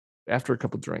after a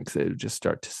couple drinks, they would just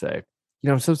start to say,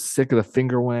 I'm so sick of the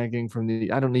finger wagging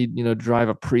I don't need, drive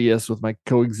a Prius with my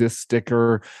coexist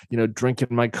sticker, drinking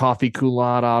my coffee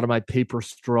culotte out of my paper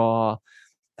straw.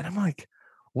 And I'm like,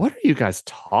 what are you guys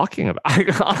talking about?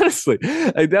 Honestly,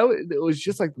 it was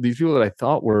just like these people that I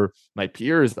thought were my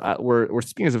peers were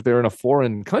speaking as if they're in a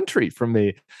foreign country from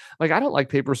me. Like, I don't like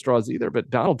paper straws either, but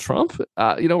Donald Trump,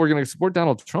 we're going to support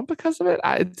Donald Trump because of it.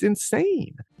 It's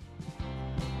insane.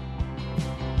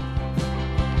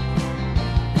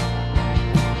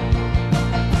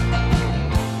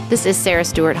 This is Sarah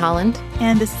Stewart Holland.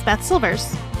 And this is Beth Silvers.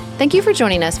 Thank you for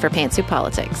joining us for Pantsuit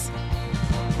Politics.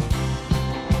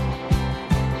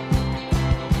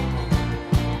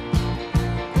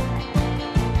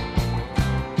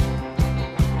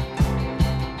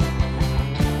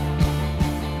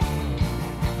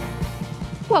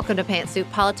 Welcome to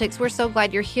Pantsuit Politics. We're so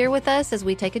glad you're here with us as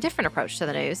we take a different approach to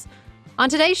the news. On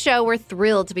today's show, we're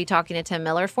thrilled to be talking to Tim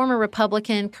Miller, former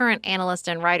Republican, current analyst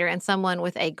and writer, and someone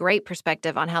with a great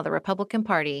perspective on how the Republican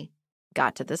Party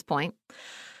got to this point.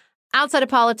 Outside of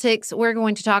politics, we're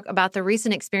going to talk about the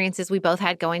recent experiences we both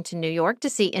had going to New York to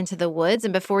see Into the Woods.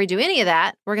 And before we do any of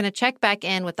that, we're going to check back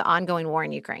in with the ongoing war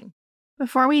in Ukraine.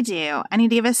 Before we do, I need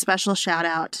to give a special shout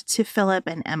out to Philip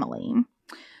and Emily.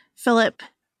 Philip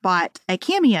bought a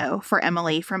cameo for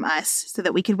Emily from us so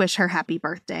that we could wish her happy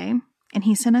birthday. And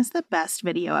he sent us the best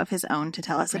video of his own to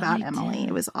tell us about Emily.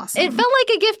 It was awesome. It felt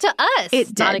like a gift to us. It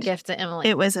did. Not a gift to Emily.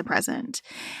 It was a present.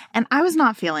 And I was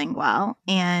not feeling well,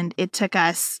 and it took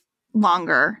us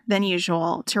longer than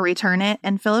usual to return it.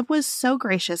 And Philip was so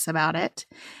gracious about it.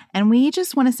 And we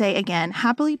just want to say again,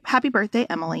 happy birthday,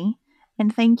 Emily.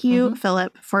 And thank you,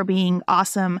 Philip, for being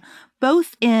awesome,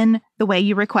 both in the way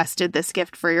you requested this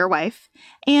gift for your wife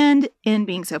and in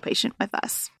being so patient with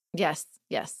us. Yes,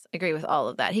 agree with all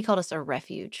of that. He called us a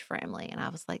refuge for Emily, and I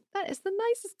was like, that is the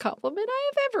nicest compliment I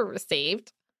have ever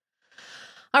received.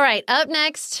 All right, up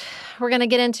next, we're going to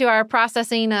get into our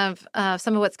processing of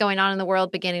some of what's going on in the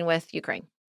world, beginning with Ukraine.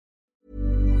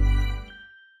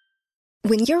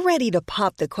 When you're ready to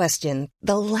pop the question,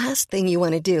 the last thing you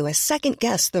want to do is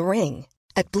second-guess the ring.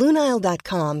 At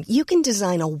BlueNile.com, you can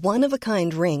design a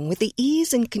one-of-a-kind ring with the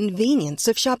ease and convenience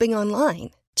of shopping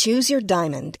online. Choose your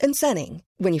diamond and setting.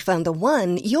 When you find the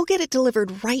one, you'll get it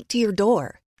delivered right to your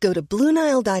door. Go to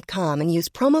BlueNile.com and use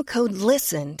promo code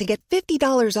LISTEN to get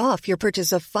 $50 off your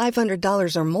purchase of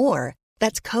 $500 or more.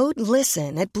 That's code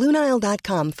LISTEN at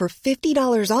BlueNile.com for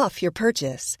 $50 off your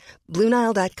purchase.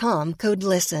 BlueNile.com, code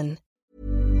LISTEN.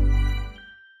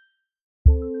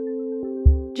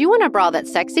 Do you want a bra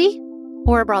that's sexy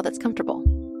or a bra that's comfortable?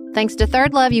 Thanks to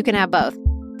Third Love, you can have both.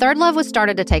 Third Love was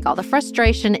started to take all the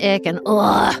frustration, ick, and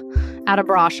out of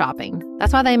bra shopping.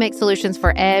 That's why they make solutions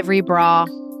for every bra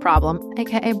problem,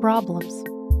 aka problems.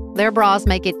 Their bras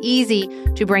make it easy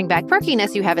to bring back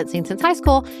perkiness you haven't seen since high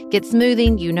school, get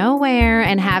smoothing you know where,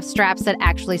 and have straps that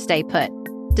actually stay put.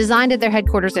 Designed at their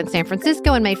headquarters in San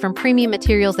Francisco and made from premium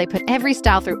materials, they put every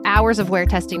style through hours of wear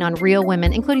testing on real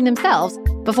women, including themselves,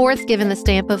 before it's given the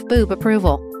stamp of boob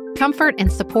approval. Comfort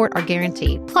and support are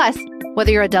guaranteed. Plus, whether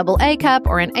you're a double A cup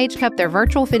or an H cup, their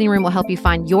virtual fitting room will help you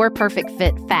find your perfect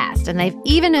fit fast. And they've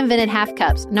even invented half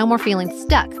cups. No more feeling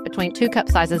stuck between two cup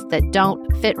sizes that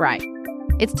don't fit right.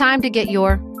 It's time to get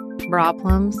your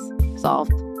problems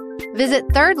solved. Visit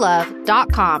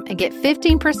thirdlove.com and get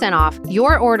 15% off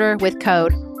your order with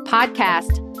code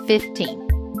podcast15.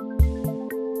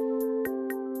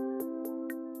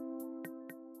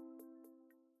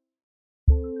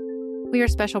 We are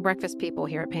special breakfast people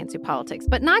here at Pantsuit Politics,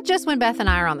 but not just when Beth and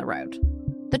I are on the road.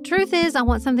 The truth is, I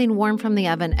want something warm from the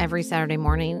oven every Saturday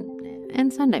morning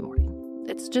and Sunday morning.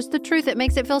 It's just the truth. It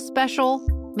makes it feel special,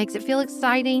 makes it feel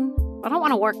exciting. I don't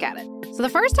want to work at it. So the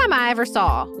first time I ever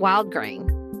saw Wild Grain,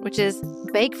 which is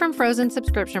bake from frozen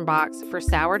subscription box for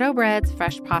sourdough breads,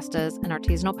 fresh pastas, and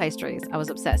artisanal pastries, I was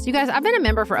obsessed. You guys, I've been a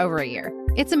member for over a year.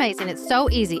 It's amazing. It's so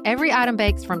easy. Every item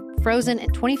bakes from frozen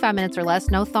in 25 minutes or less,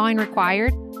 no thawing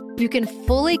required. You can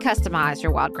fully customize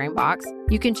your Wild Grain box.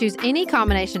 You can choose any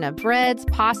combination of breads,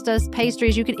 pastas,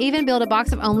 pastries. You can even build a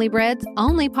box of only breads,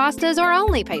 only pastas, or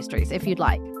only pastries if you'd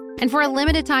like. And for a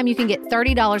limited time, you can get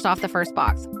 $30 off the first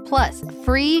box, plus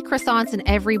free croissants in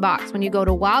every box when you go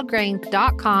to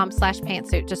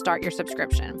wildgrain.com/pantsuit to start your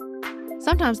subscription.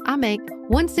 Sometimes I make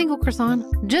one single croissant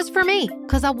just for me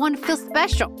because I want to feel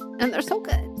special, and they're so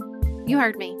good. You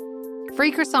heard me.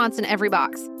 Free croissants in every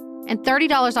box. And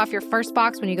 $30 off your first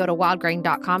box when you go to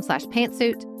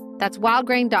wildgrain.com/pantsuit. That's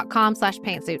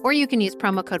wildgrain.com/pantsuit. Or you can use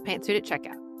promo code pantsuit at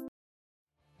checkout.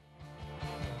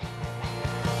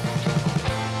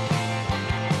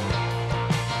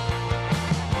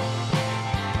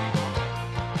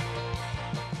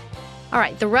 All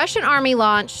right, the Russian army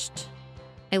launched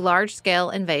a large-scale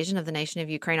invasion of the nation of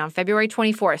Ukraine on February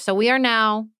 24th. So we are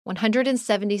now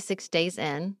 176 days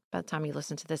in by the time you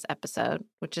listen to this episode,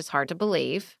 which is hard to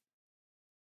believe.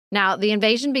 Now, the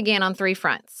invasion began on 3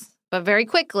 fronts, but very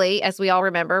quickly, as we all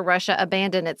remember, Russia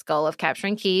abandoned its goal of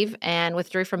capturing Kyiv and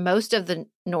withdrew from most of the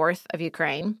north of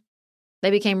Ukraine.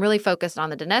 They became really focused on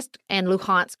the Donetsk and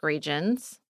Luhansk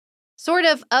regions, sort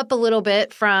of up a little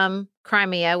bit from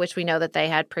Crimea, which we know that they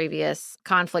had previous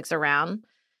conflicts around.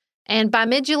 And by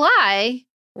mid-July,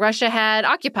 Russia had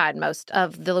occupied most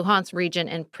of the Luhansk region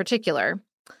in particular.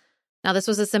 Now, this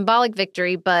was a symbolic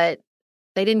victory, but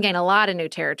they didn't gain a lot of new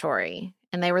territory,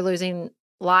 and they were losing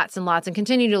lots and lots and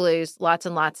continue to lose lots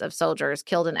and lots of soldiers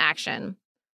killed in action.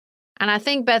 And I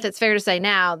think, Beth, it's fair to say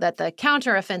now that the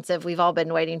counteroffensive we've all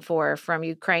been waiting for from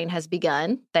Ukraine has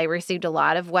begun. They received a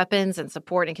lot of weapons and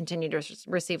support and continue to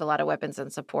receive a lot of weapons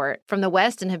and support from the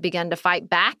West and have begun to fight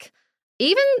back.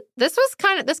 Even this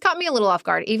caught me a little off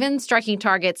guard, even striking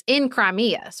targets in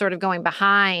Crimea, sort of going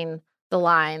behind the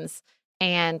lines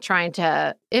and trying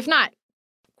to, if not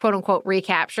quote unquote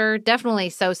recapture, definitely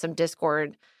sow some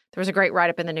discord. There was a great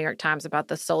write-up in the New York Times about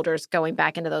the soldiers going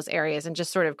back into those areas and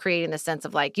just sort of creating the sense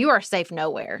of like, you are safe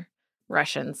nowhere,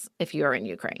 Russians, if you are in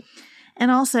Ukraine.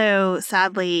 And also,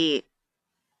 sadly,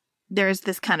 there's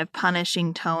this kind of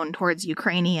punishing tone towards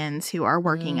Ukrainians who are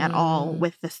working at all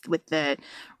with the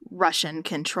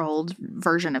Russian-controlled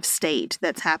version of state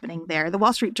that's happening there. The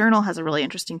Wall Street Journal has a really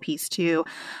interesting piece, too,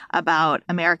 about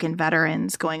American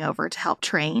veterans going over to help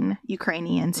train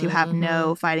Ukrainians who have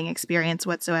no fighting experience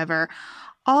whatsoever.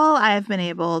 All I've been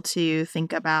able to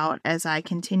think about as I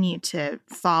continue to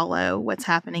follow what's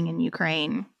happening in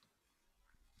Ukraine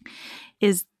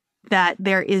is that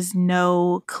there is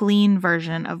no clean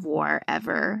version of war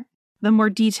ever. The more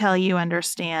detail you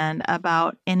understand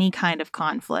about any kind of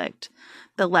conflict,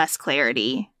 the less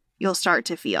clarity you'll start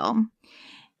to feel.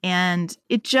 And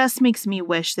it just makes me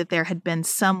wish that there had been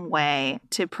some way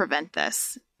to prevent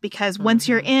this. Because once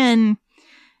you're in,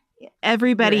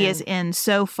 everybody is in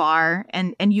so far,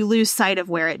 and you lose sight of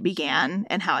where it began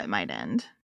and how it might end.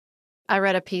 I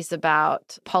read a piece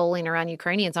about polling around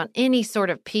Ukrainians on any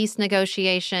sort of peace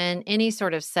negotiation, any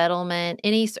sort of settlement,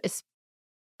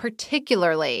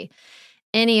 particularly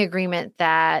any agreement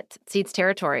that cedes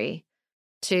territory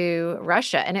to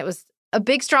Russia. And it was a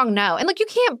big, strong no. And you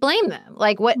can't blame them.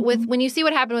 When you see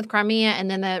what happened with Crimea and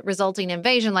then the resulting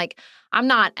invasion, I'm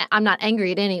not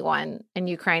angry at anyone in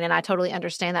Ukraine, and I totally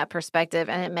understand that perspective.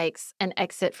 And it makes an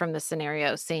exit from the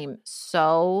scenario seem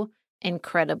so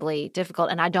incredibly difficult.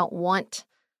 And I don't want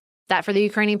that for the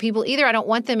Ukrainian people either. I don't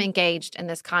want them engaged in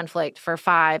this conflict for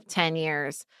 5-10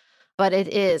 years. But it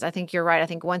is. I think you're right. I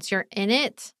think once you're in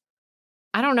it,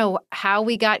 I don't know how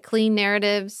we got clean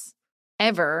narratives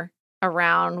ever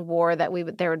around war that we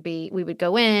would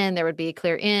go in, there would be a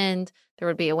clear end, there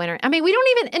would be a winner. I mean, we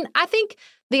don't even, and I think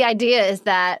the idea is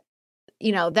that,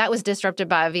 that was disrupted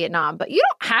by Vietnam, but you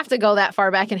don't have to go that far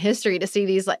back in history to see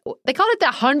these, they called it the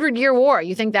 100-Year War.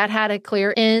 You think that had a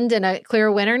clear end and a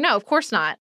clear winner? No, of course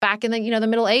not. Back in the, the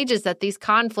Middle Ages, that these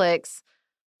conflicts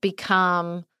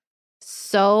become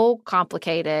so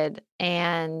complicated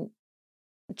and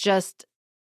just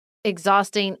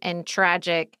exhausting and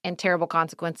tragic and terrible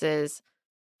consequences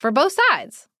for both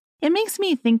sides. It makes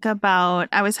me think about,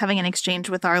 I was having an exchange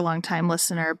with our longtime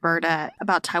listener, Berta,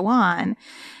 about Taiwan.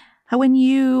 How when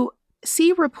you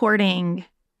see reporting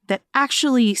that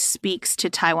actually speaks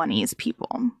to Taiwanese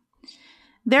people,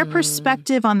 their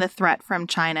perspective on the threat from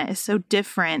China is so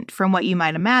different from what you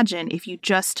might imagine if you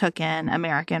just took in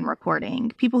American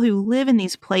reporting. People who live in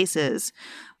these places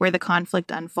where the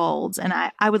conflict unfolds. And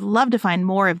I would love to find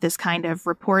more of this kind of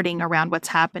reporting around what's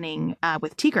happening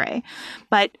with Tigray.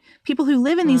 But people who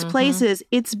live in these places,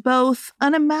 it's both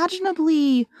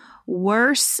unimaginably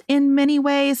worse in many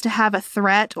ways to have a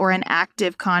threat or an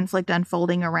active conflict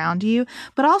unfolding around you,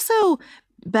 but also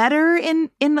better in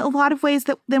a lot of ways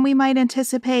than we might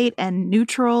anticipate, and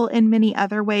neutral in many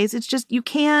other ways. It's just you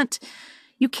can't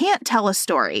tell a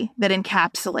story that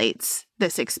encapsulates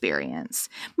this experience.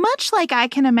 Much like I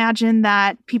can imagine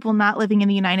that people not living in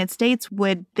the United States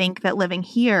would think that living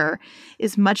here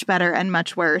is much better and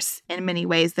much worse in many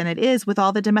ways than it is with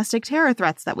all the domestic terror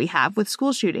threats that we have with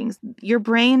school shootings. Your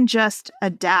brain just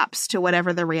adapts to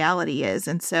whatever the reality is.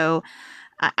 And so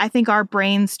I think our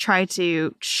brains try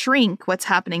to shrink what's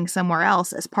happening somewhere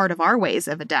else as part of our ways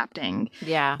of adapting.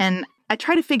 Yeah. And I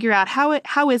try to figure out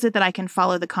how is it that I can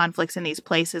follow the conflicts in these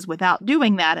places without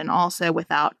doing that, and also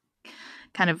without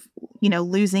kind of,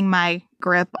 losing my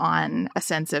grip on a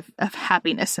sense of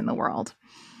happiness in the world.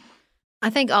 I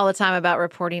think all the time about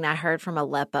reporting, I heard from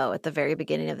Aleppo at the very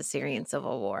beginning of the Syrian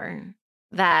civil war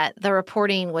that the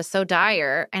reporting was so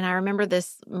dire. And I remember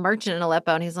this merchant in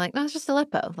Aleppo, and he's like, no, it's just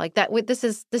Aleppo. Like that, this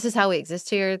is how we exist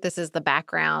here. This is the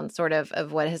background sort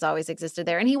of what has always existed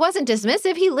there. And he wasn't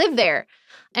dismissive. He lived there.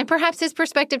 And perhaps his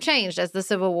perspective changed as the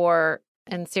civil war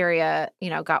in Syria,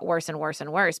 got worse and worse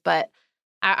and worse. But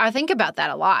I think about that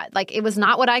a lot. Like, it was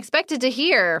not what I expected to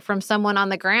hear from someone on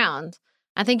the ground.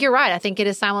 I think you're right. I think it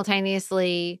is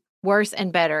simultaneously worse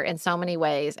and better in so many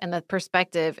ways. And the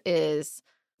perspective is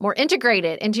more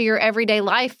integrated into your everyday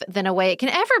life than a way it can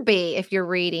ever be if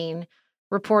you're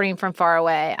reporting from far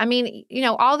away. I mean,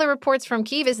 all the reports from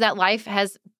Kyiv is that life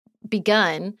has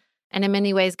begun and in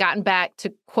many ways gotten back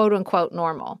to quote unquote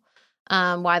normal.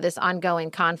 Why this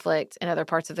ongoing conflict in other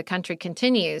parts of the country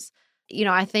continues.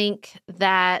 I think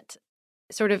that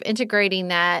sort of integrating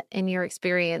that in your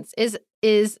experience is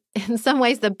in some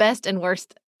ways the best and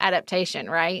worst adaptation,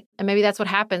 right? And maybe that's what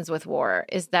happens with war,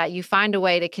 is that you find a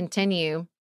way to continue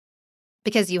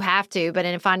because you have to, but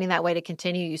in finding that way to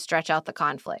continue, you stretch out the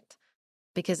conflict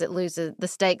because it loses the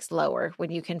stakes lower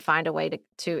when you can find a way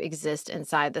to exist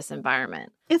inside this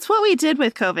environment. It's what we did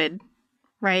with COVID,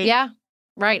 right? Yeah.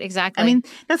 Right, exactly. I mean,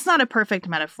 that's not a perfect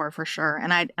metaphor for sure.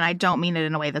 And I don't mean it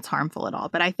in a way that's harmful at all.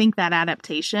 But I think that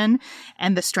adaptation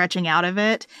and the stretching out of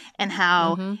it and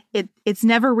how it's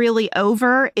never really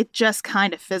over, it just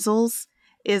kind of fizzles,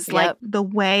 is like the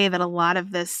way that a lot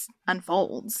of this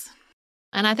unfolds.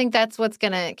 And I think that's what's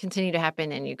going to continue to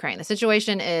happen in Ukraine. The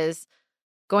situation is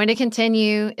going to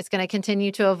continue. It's going to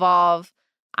continue to evolve.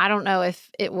 I don't know if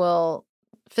it will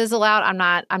fizzle out.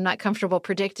 I'm not comfortable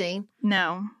predicting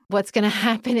what's going to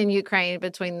happen in Ukraine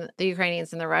between the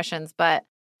Ukrainians and the Russians, but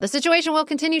the situation will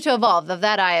continue to evolve. Of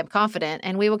that, I am confident,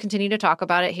 and we will continue to talk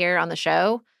about it here on the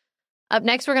show. Up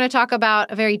next, we're going to talk about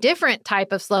a very different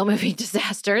type of slow-moving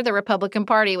disaster, the Republican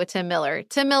Party, with Tim Miller.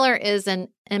 Tim Miller is an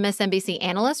MSNBC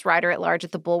analyst, writer-at-large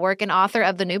at The Bulwark, and author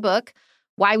of the new book,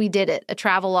 Why We Did It, a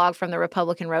travelogue from the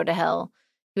Republican Road to Hell.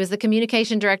 He was the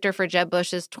communication director for Jeb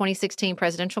Bush's 2016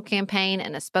 presidential campaign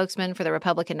and a spokesman for the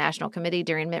Republican National Committee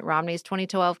during Mitt Romney's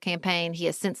 2012 campaign. He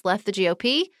has since left the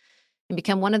GOP and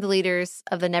become one of the leaders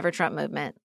of the Never Trump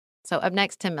movement. So up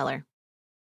next, Tim Miller.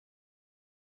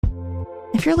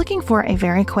 If you're looking for a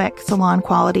very quick salon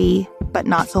quality, but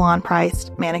not salon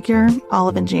priced manicure,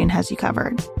 Olive & June has you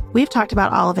covered. We've talked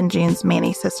about Olive & June's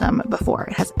Mani system before.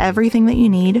 It has everything that you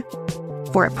need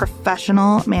for a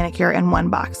professional manicure in one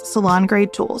box. Salon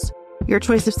grade tools, your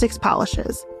choice of 6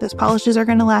 polishes. Those polishes are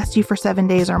going to last you for 7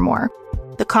 days or more.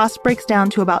 The cost breaks down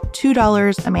to about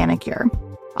 $2 a manicure.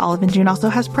 Olive & June also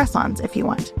has press-ons if you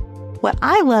want. What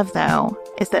I love, though,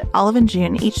 is that Olive &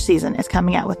 June each season is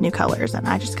coming out with new colors, and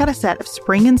I just got a set of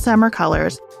spring and summer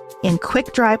colors in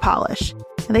quick dry polish.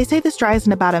 And they say this dries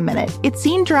in about a minute. It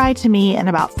seemed dry to me in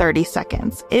about 30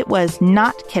 seconds. It was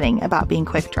not kidding about being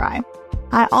quick dry.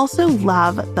 I also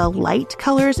love the light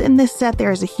colors in this set.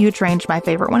 There is a huge range. My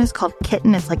favorite one is called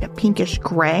Kitten. It's like a pinkish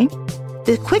gray.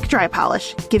 The quick dry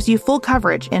polish gives you full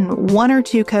coverage in 1 or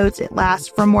 2 coats. It lasts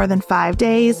for more than 5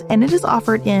 days, and it is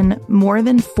offered in more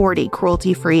than 40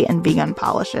 cruelty-free and vegan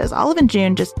polishes. Olive &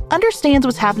 June just understands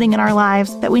what's happening in our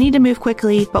lives, that we need to move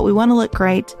quickly, but we want to look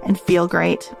great and feel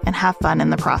great and have fun in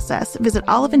the process. Visit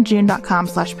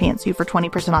oliveandjune.com/pantsuit for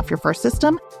 20% off your first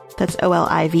system. That's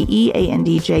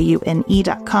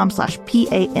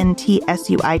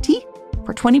oliveandjune.com/pantsuit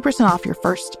for 20% off your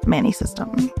first Mani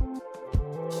system.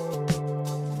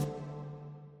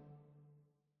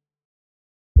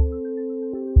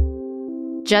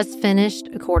 Just finished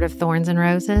A Court of Thorns and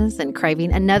Roses and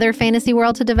craving another fantasy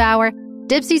world to devour?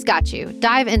 Dipsy's got you.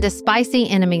 Dive into spicy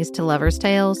enemies to lovers'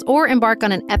 tales or embark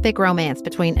on an epic romance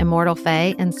between immortal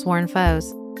fae and sworn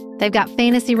foes. They've got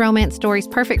fantasy romance stories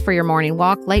perfect for your morning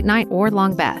walk, late night, or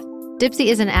long bath. Dipsy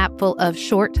is an app full of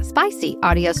short, spicy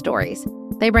audio stories.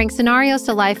 They bring scenarios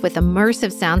to life with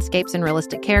immersive soundscapes and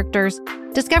realistic characters.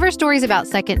 Discover stories about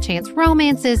second chance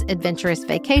romances, adventurous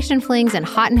vacation flings, and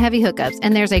hot and heavy hookups.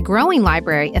 And there's a growing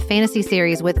library of fantasy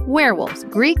series with werewolves,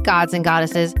 Greek gods and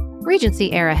goddesses,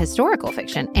 Regency-era historical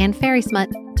fiction, and fairy smut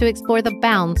to explore the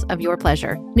bounds of your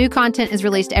pleasure. New content is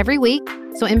released every week,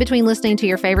 so in between listening to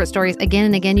your favorite stories again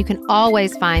and again, you can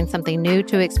always find something new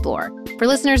to explore. For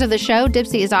listeners of the show,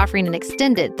 Dipsy is offering an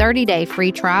extended 30-day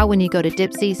free trial when you go to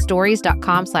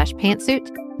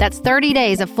dipsystories.com/pantsuit. That's 30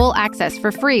 days of full access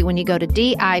for free when you go to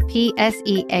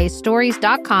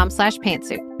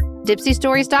dipseastories.com/pantsuit.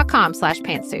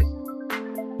 dipsystories.com/pantsuit.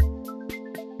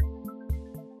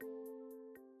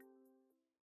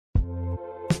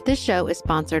 This show is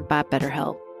sponsored by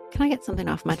BetterHelp. Can I get something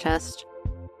off my chest?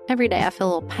 Every day I feel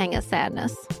a little pang of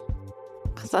sadness.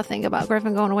 Because I think about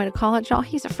Griffin going away to college, y'all.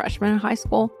 He's a freshman in high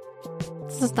school.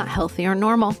 This is not healthy or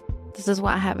normal. This is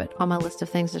why I have it on my list of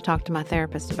things to talk to my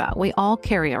therapist about. We all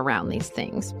carry around these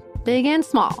things, big and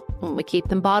small. When we keep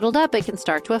them bottled up, it can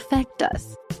start to affect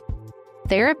us.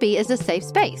 Therapy is a safe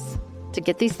space to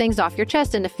get these things off your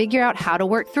chest and to figure out how to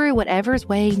work through whatever's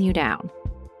weighing you down.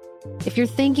 If you're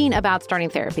thinking about starting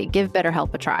therapy, give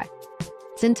BetterHelp a try.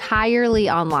 It's entirely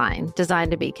online,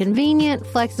 designed to be convenient,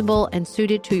 flexible, and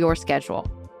suited to your schedule.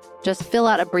 Just fill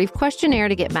out a brief questionnaire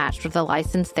to get matched with a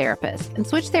licensed therapist and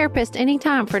switch therapists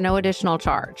anytime for no additional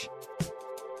charge.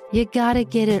 You gotta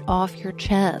get it off your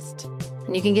chest.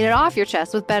 And you can get it off your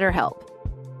chest with BetterHelp.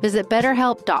 Visit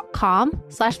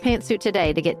betterhelp.com/pantsuit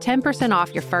today to get 10%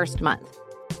 off your first month.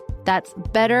 That's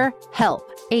BetterHelp,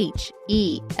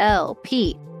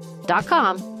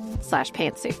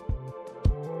 HELP.com/pantsuit.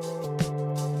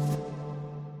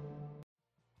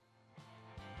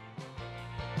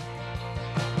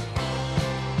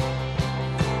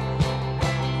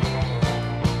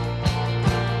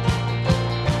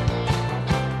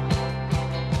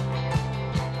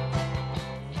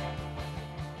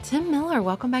 Tim Miller,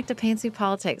 welcome back to Pantsuit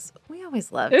Politics. We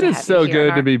always love It to is have so you here in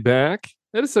good to be back.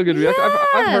 It is so good to be back.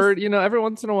 I've Yes. heard, every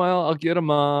once in a while I'll get a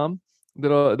mom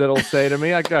that'll say to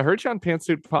me, I heard you on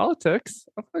Pantsuit Politics.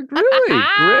 I'm like, really?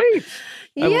 Great.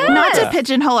 Yes. Not to Yeah.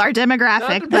 pigeonhole our demographic,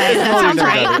 Not to but that pigeonhole sounds your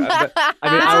right. demographic.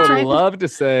 I mean, I Sounds would right. love to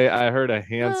say I heard a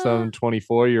handsome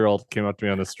 24-year-old came up to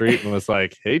me on the street and was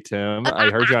like, hey, Tim, I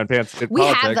heard you on Pantsuit We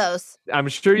Politics. have those. I'm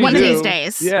sure you One do. of these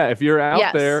days. Yeah, if you're out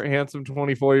Yes. there, handsome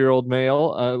 24-year-old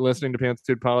male listening to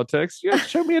Pantsuit Politics,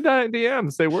 show me a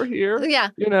DM. Say we're here. Yeah.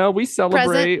 We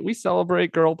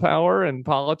celebrate girl power and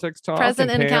politics talk.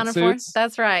 Present and accounted for. pantsuits.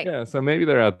 That's right. Yeah, so maybe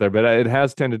they're out there, but it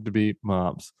has tended to be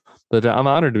moms. But I'm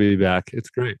honored to be back. It's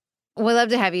great. We love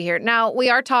to have you here. Now, we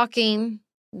are talking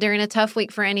during a tough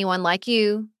week for anyone like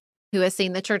you who has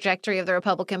seen the trajectory of the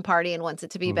Republican Party and wants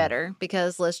it to be better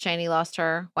because Liz Cheney lost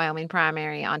her Wyoming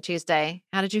primary on Tuesday.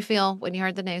 How did you feel when you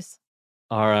heard the news?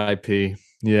 R.I.P.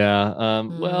 Yeah.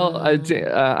 Well,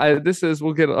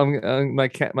 we'll get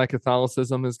my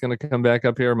Catholicism is going to come back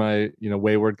up here. My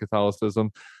wayward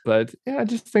Catholicism, but yeah, I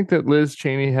just think that Liz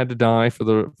Cheney had to die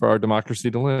for our democracy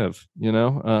to live. We're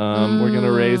going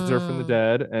to raise her from the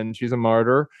dead, and she's a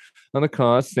martyr on the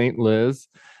cause, Saint Liz.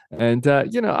 And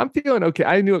I'm feeling okay.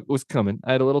 I knew it was coming.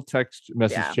 I had a little text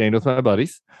message chain with my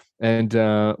buddies, and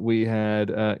we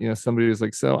had somebody was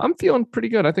like, "So I'm feeling pretty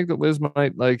good. I think that Liz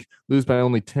might lose by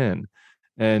only 10."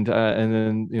 And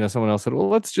then someone else said, "Well,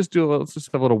 let's just have a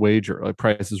little wager, like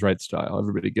Price is Right style.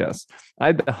 Everybody guess." I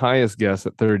had the highest guess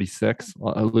at 36,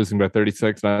 losing by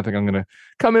 36, and I think I'm going to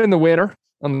come in the winner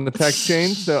on the text chain.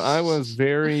 So I was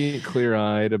very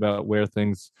clear-eyed about where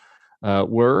things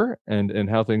were and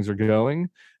how things are going.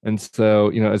 And so,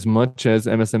 as much as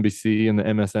MSNBC and the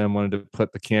MSM wanted to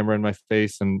put the camera in my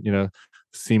face and,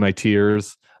 see my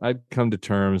tears, I'd come to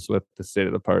terms with the state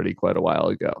of the party quite a while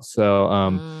ago. So,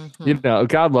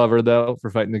 God love her, though, for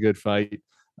fighting the good fight.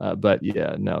 But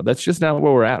yeah, no, that's just not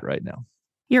where we're at right now.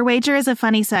 Your wager is a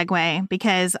funny segue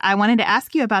because I wanted to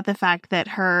ask you about the fact that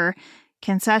her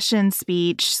concession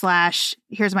speech /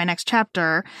 here's my next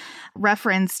chapter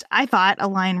referenced, I thought, a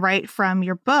line right from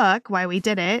your book, Why We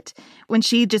Did It, when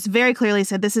she just very clearly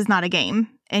said, this is not a game.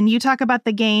 And you talk about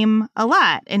the game a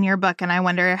lot in your book, and I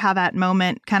wonder how that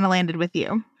moment kind of landed with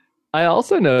you. I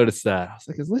also noticed that. I was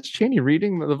like, is Liz Cheney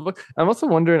reading the book? I'm also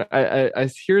wondering, I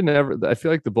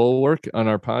feel like the Bulwark on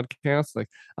our podcast,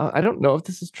 I don't know if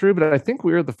this is true, but I think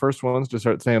we were the first ones to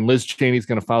start saying Liz Cheney's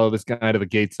going to follow this guy to the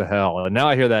gates of hell. And now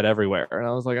I hear that everywhere. And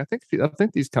I was like, I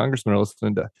think these congressmen are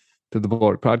listening to the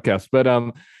Bulwark podcast. But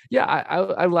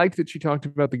I liked that she talked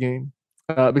about the game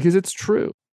because it's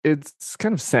true. It's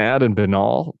kind of sad and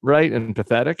banal, right? And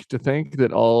pathetic to think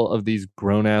that all of these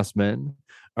grown-ass men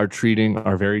are treating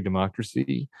our very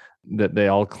democracy that they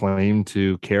all claim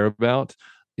to care about,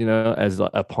 as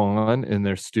a pawn in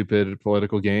their stupid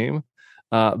political game.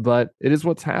 But it is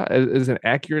it is an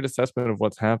accurate assessment of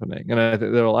what's happening. And I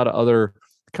think there are a lot of other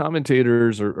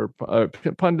commentators or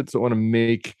pundits that want to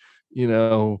make,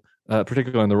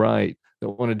 particularly on the right, that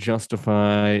want to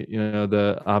justify,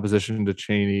 the opposition to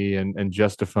Cheney and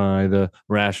justify the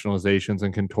rationalizations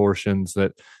and contortions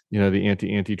that, the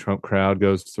anti-Trump crowd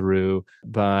goes through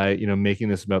by, making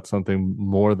this about something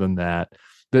more than that.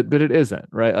 But it isn't,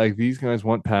 right? Like, these guys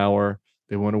want power.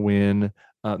 They want to win.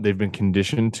 They've been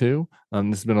conditioned to.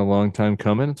 This has been a long time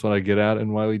coming. It's what I get at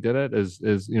and why we did it is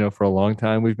for a long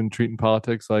time we've been treating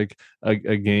politics like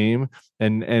a game,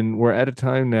 and we're at a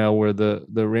time now where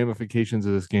the ramifications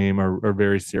of this game are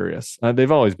very serious.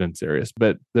 They've always been serious,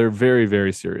 but they're very,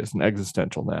 very serious and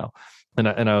existential now. And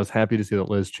I was happy to see that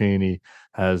Liz Cheney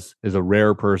is a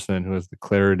rare person who has the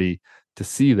clarity to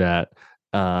see that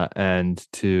and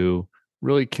to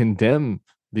really condemn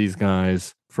these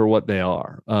guys for what they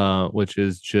are, which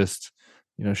is just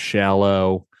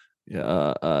shallow,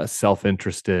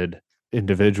 self-interested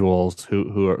individuals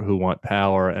who want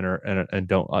power and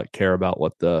don't care about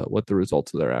what the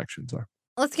results of their actions are.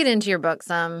 Let's get into your book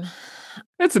some.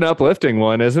 It's an uplifting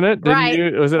one, isn't it?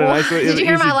 Right. Was it a nice way? Did you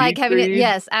hear my like having it? Read?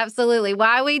 Yes, absolutely.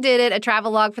 Why We Did It, a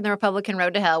travel log from the Republican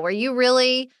Road to Hell, where you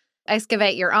really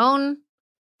excavate your own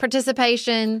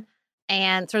participation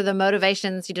and sort of the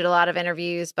motivations. You did a lot of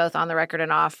interviews, both on the record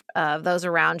and off, of those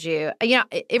around you.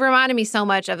 It reminded me so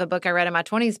much of a book I read in my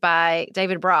 20s by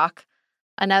David Brock,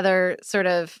 another sort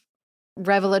of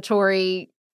revelatory,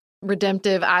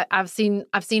 redemptive. I've seen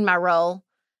my role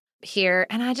here,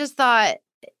 and I just thought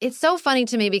it's so funny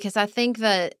to me because I think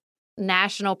the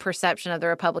national perception of the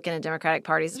Republican and Democratic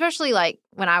parties, especially like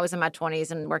when I was in my 20s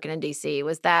and working in D.C.,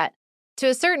 was that to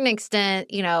a certain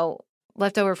extent,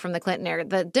 left over from the Clinton era,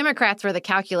 the Democrats were the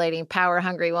calculating,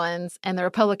 power-hungry ones, and the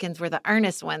Republicans were the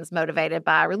earnest ones, motivated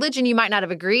by religion you might not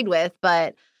have agreed with,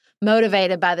 but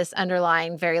motivated by this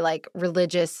underlying, very like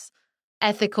religious,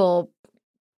 ethical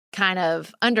kind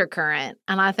of undercurrent.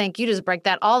 And I think you just break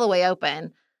that all the way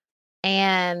open.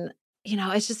 And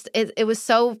it's just, it was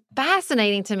so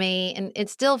fascinating to me, and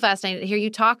it's still fascinating to hear you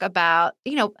talk about,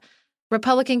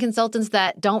 Republican consultants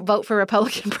that don't vote for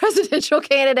Republican presidential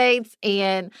candidates.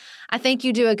 And I think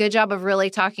you do a good job of really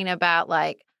talking about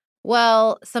like,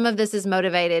 well, some of this is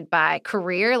motivated by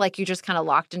career, like you just kind of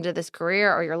locked into this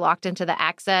career, or you're locked into the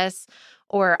access,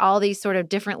 or all these sort of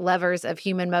different levers of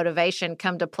human motivation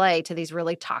come to play to these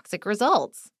really toxic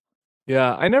results.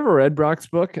 Yeah, I never read Brock's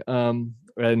book.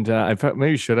 And I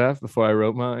maybe should have before I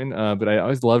wrote mine, but I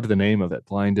always loved the name of it,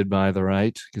 Blinded by the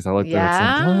Right, because I like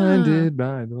that it's Blinded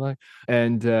by the Light.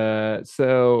 And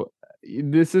so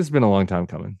this has been a long time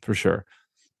coming, for sure.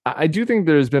 I do think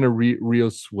there's been a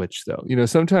real switch, though.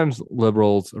 Sometimes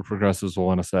liberals or progressives will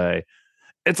want to say,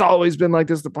 it's always been like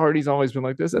this, the party's always been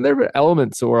like this. And there are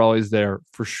elements that were always there,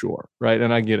 for sure, right?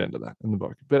 And I get into that in the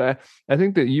book. But I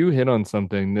think that you hit on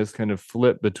something, this kind of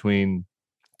flip between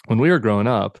when we were growing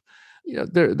up.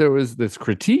 There was this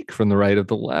critique from the right of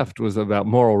the left was about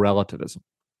moral relativism,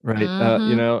 right?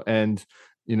 Mm-hmm. And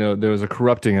there was a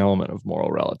corrupting element of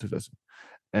moral relativism,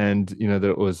 and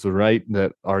that was the right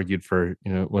that argued for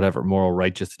whatever moral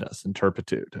righteousness and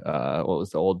turpitude. What was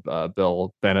the old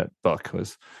Bill Bennett book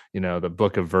was the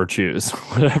Book of Virtues,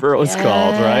 whatever it was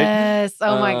called, right? Yes.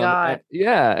 Oh my God.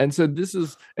 Yeah. And so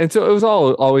it was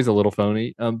always a little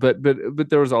phony, but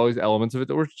there was always elements of it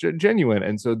that were genuine.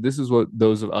 And so this is what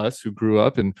those of us who grew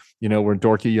up and were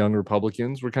dorky young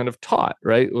Republicans were kind of taught,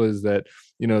 right? Was that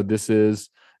this is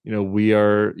we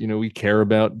are, we care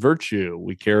about virtue,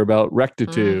 we care about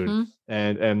rectitude, mm-hmm.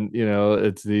 and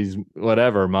it's these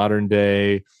whatever modern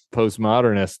day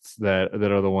postmodernists that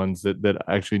are the ones that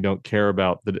actually don't care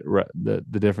about the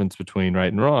difference between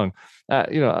right and wrong.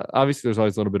 Obviously there's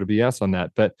always a little bit of BS on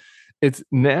that, but it's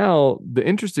now the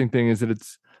interesting thing is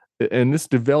that and this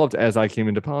developed as I came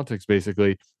into politics.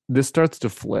 Basically, this starts to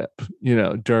flip,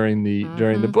 during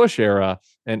the Bush era,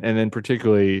 and then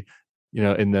particularly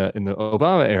in the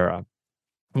Obama era,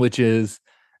 which is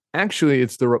actually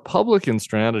it's the Republican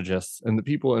strategists and the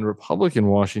people in Republican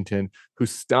Washington who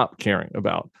stop caring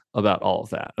about all of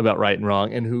that, about right and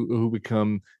wrong, and who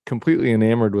become completely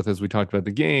enamored with, as we talked about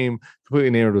the game, completely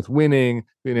enamored with winning,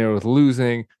 enamored with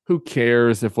losing. Who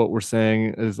cares if what we're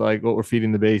saying is like what we're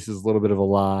feeding the base is a little bit of a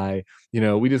lie?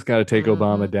 We just got to take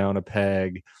Obama down a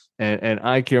peg. And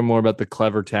I care more about the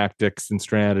clever tactics and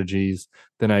strategies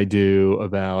than I do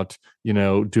about,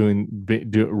 doing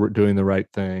the right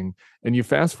thing. And you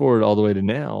fast forward all the way to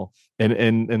now,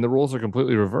 and the roles are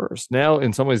completely reversed. Now,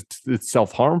 in some ways, it's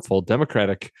self-harmful.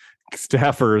 Democratic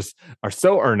staffers are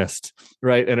so earnest,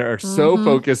 right, and are so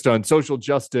focused on social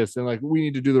justice and like we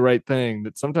need to do the right thing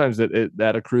that sometimes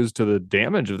that accrues to the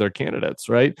damage of their candidates,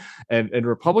 right? And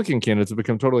Republican candidates have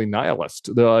become totally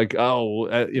nihilist. They're like,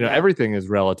 everything is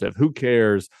relative. Who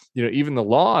cares? Even the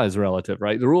law is relative,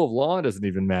 right? The rule of law doesn't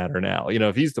even matter now.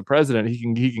 If he's the president,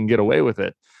 he can get away with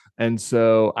it. And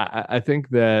so I think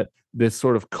that this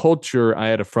sort of culture, I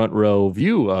had a front row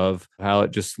view of how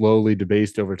it just slowly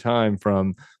debased over time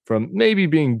from maybe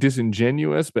being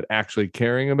disingenuous, but actually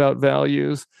caring about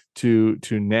values to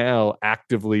now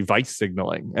actively vice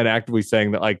signaling and actively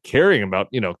saying that like caring about,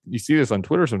 you see this on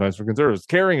Twitter sometimes from conservatives,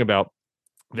 caring about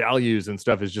values and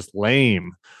stuff is just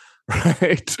lame.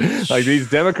 right? Like these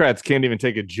Democrats can't even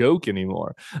take a joke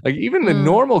anymore. Like even the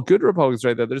normal good Republicans,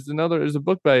 right? There's a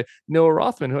book by Noah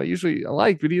Rothman who I usually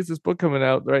like, but he has this book coming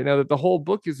out right now that the whole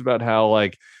book is about how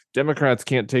like Democrats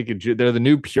can't take a joke. They're the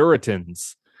new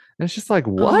Puritans. And it's just like,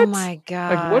 what? Oh my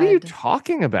God. Like, what are you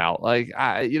talking about? Like,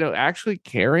 actually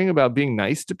caring about being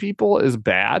nice to people is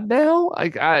bad now.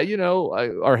 Like,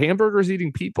 are hamburgers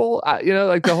eating people?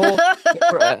 Like the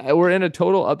whole, we're in a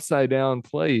total upside down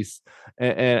place.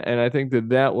 And I think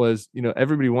that was,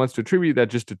 everybody wants to attribute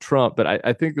that just to Trump. But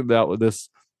I think this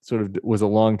sort of was a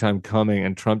long time coming,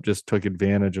 and Trump just took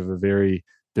advantage of a very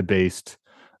debased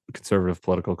conservative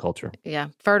political culture. Yeah.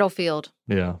 Fertile field.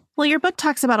 Yeah. Well, your book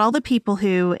talks about all the people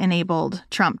who enabled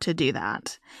Trump to do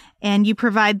that. And you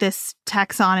provide this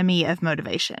taxonomy of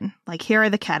motivation. Like, here are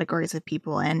the categories of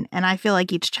people. And I feel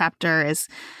like each chapter is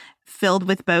filled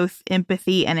with both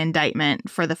empathy and indictment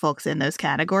for the folks in those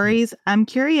categories. I'm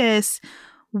curious,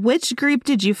 which group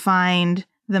did you find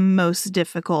the most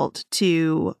difficult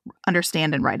to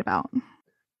understand and write about?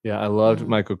 Yeah, I loved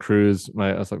Michael Cruz.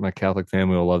 I was like, my Catholic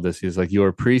family will love this. He's like, you're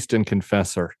a priest and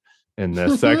confessor in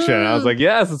this section. And I was like,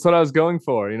 yes, that's what I was going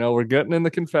for. We're getting in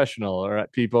the confessional. All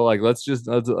right, people, like, let's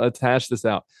hash this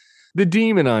out. The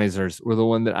demonizers were the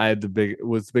one that I had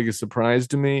was the biggest surprise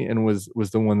to me, and was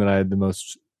the one that I had the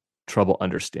most trouble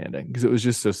understanding because it was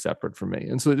just so separate from me.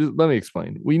 And so let me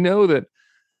explain. We know that,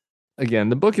 again,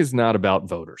 the book is not about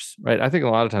voters, right? I think a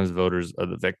lot of times voters are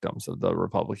the victims of the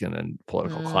Republican and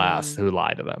political class who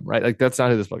lie to them, right? Like that's not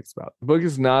who this book is about. The book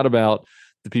is not about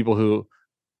the people who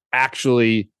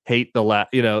actually hate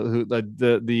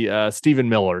the Stephen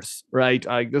Millers, right?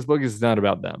 This book is not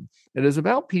about them. It is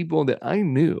about people that I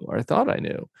knew, or I thought I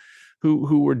knew,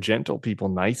 who were gentle people,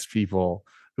 nice people,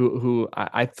 who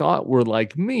I thought were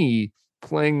like me,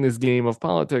 playing this game of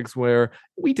politics where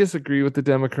we disagree with the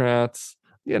Democrats.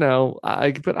 But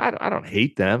I don't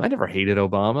hate them. I never hated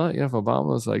Obama. If Obama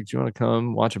was like, do you want to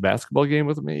come watch a basketball game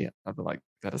with me? I'd be like,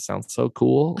 that sounds so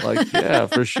cool. Like, yeah,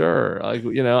 for sure. Like,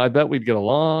 I bet we'd get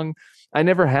along. I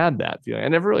never had that feeling. I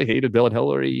never really hated Bill and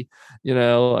Hillary.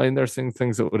 There's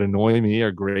things that would annoy me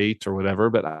or great or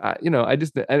whatever, but I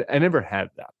never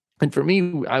had that. And for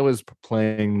me, I was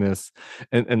playing this,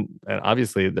 and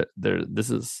obviously this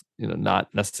is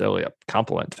not necessarily a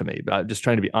compliment to me, but I'm just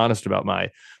trying to be honest about my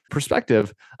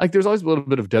perspective. Like there's always a little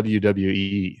bit of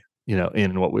WWE,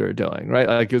 in what we were doing, right?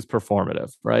 Like it was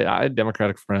performative, right? I had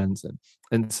Democratic friends,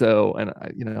 and so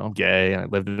I'm gay and I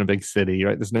lived in a big city,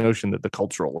 right? This notion that the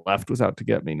cultural left was out to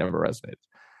get me never resonated.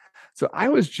 So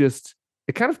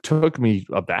it kind of took me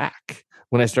aback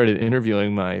when I started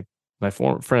interviewing my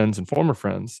former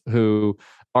friends who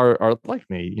are like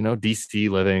me, DC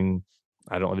living.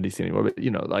 I don't live in DC anymore,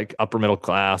 but like upper middle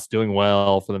class, doing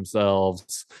well for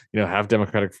themselves, have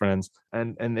Democratic friends.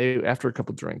 And they, after a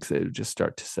couple of drinks, they would just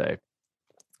start to say,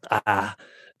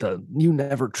 the You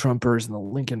Never Trumpers and the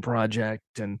Lincoln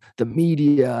Project and the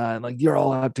media, and like you're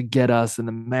all out to get us, and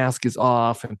the mask is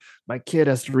off, and my kid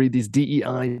has to read these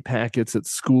DEI packets at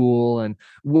school, and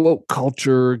woke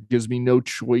culture gives me no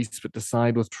choice but to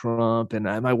side with Trump, and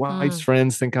my wife's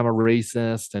friends think I'm a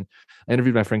racist. And I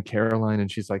interviewed my friend Caroline,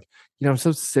 and she's like, I'm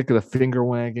so sick of the finger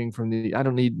wagging from I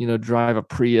don't need, drive a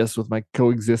Prius with my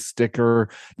coexist sticker,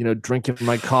 drinking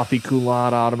my coffee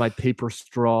culotte out of my paper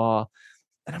straw.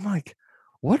 And I'm like,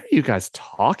 what are you guys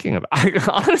talking about?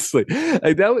 Honestly,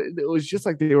 like it was just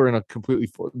like they were in a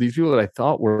these people that I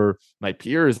thought were my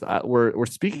peers were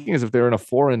speaking as if they were in a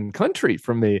foreign country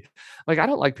from me. Like, I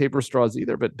don't like paper straws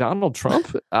either, but Donald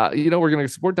Trump, we're going to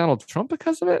support Donald Trump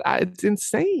because of it. It's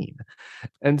insane.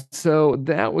 And so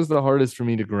that was the hardest for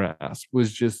me to grasp,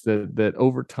 was just that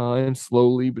over time,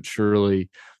 slowly but surely,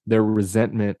 their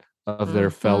resentment of their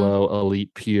fellow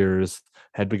elite peers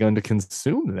had begun to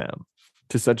consume them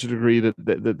to such a degree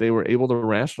that they were able to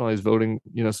rationalize voting,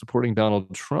 supporting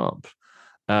Donald Trump,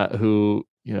 who,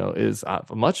 is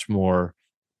much more,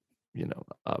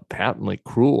 patently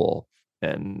cruel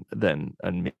and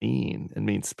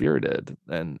mean-spirited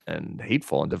and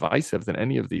hateful and divisive than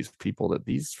any of these people that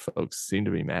these folks seem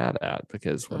to be mad at,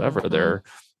 because whatever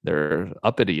they're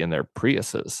uppity in their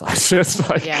Priuses. I just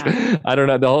I don't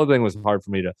know. The whole thing was hard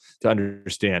for me to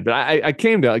understand, but I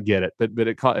came to get it. But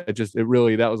it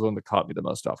really, that was one that caught me the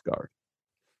most off guard.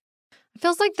 It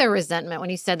feels like the resentment,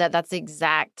 when you said that, that's the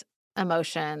exact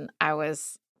emotion I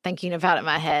was thinking about in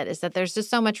my head, is that there's just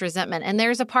so much resentment. And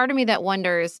there's a part of me that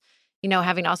wonders,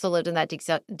 having also lived in that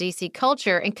DC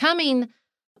culture and coming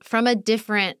from a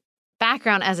different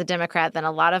background as a Democrat than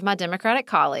a lot of my Democratic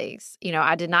colleagues.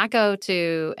 I did not go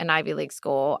to an Ivy League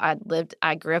school.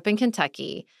 I grew up in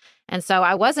Kentucky. And so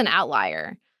I was an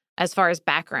outlier. as far as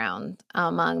background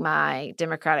among my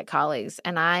Democratic colleagues.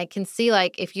 And I can see,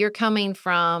 like, if you're coming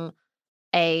from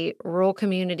a rural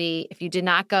community, if you did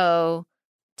not go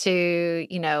to,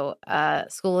 a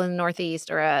school in the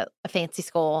Northeast or a fancy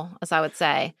school, as I would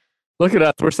say. Look at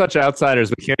us. We're such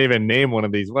outsiders. We can't even name one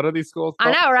of these. What are these schools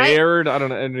called? I know, right? Baird? I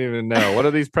don't even know. What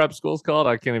are these prep schools called?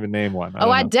 I can't even name one.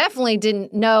 I definitely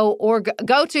didn't know or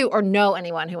go to or know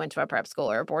anyone who went to a prep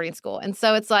school or a boarding school. And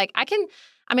so it's like, I got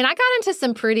into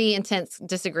some pretty intense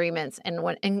disagreements,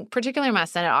 and particularly in my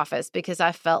Senate office, because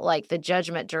I felt like the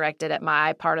judgment directed at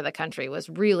my part of the country was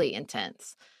really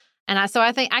intense. And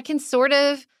I think I can sort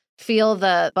of feel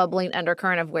the bubbling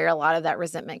undercurrent of where a lot of that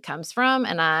resentment comes from.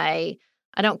 And I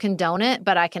don't condone it,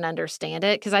 but I can understand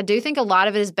it, because I do think a lot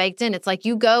of it is baked in. It's like,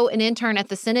 you go and intern at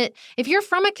the Senate. If you're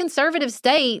from a conservative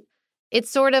state, it's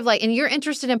sort of like, and you're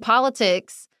interested in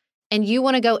politics and you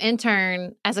want to go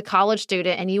intern as a college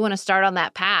student and you want to start on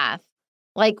that path,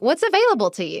 like, what's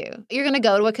available to you? You're going to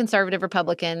go to a conservative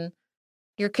Republican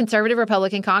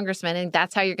congressman, and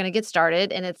that's how you're going to get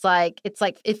started. And it's like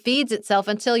it feeds itself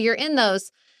until you're in the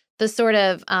sort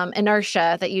of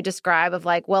inertia that you describe of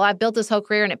like, well, I built this whole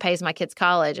career and it pays my kids'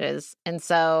 colleges. And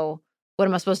so what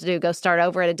am I supposed to do? Go start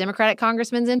over at a Democratic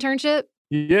congressman's internship?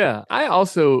 Yeah.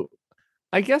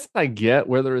 I guess I get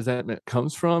where the resentment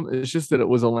comes from. It's just that it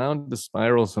was allowed to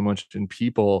spiral so much in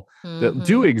people that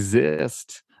do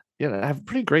exist, have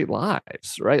pretty great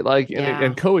lives, right? Like,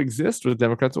 and coexist with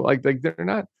Democrats. Like they're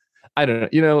not, I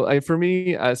don't know, for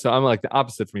me, so I'm like the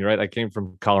opposite for me, right? I came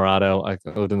from Colorado. I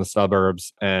lived in the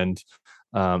suburbs and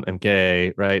am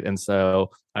gay, right? And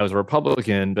so I was a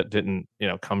Republican, but didn't,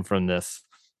 come from this,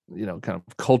 kind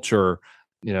of culture,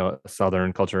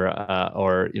 Southern culture,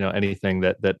 or, anything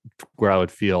that where I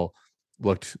would feel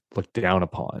looked down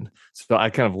upon. So I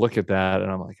kind of look at that and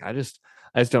I'm like, I just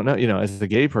don't know, as a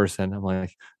gay person, I'm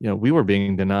like, we were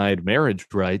being denied marriage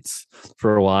rights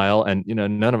for a while, and,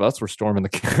 none of us were storming the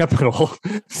Capitol.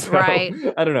 So, right.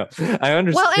 I don't know. I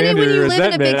understand the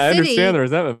resentment. I understand the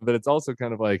resentment, but it's also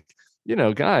kind of like,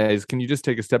 guys, can you just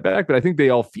take a step back? But I think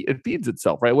it feeds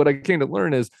itself, right? What I came to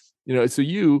learn is, so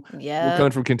you were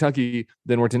coming from Kentucky,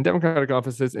 then worked in Democratic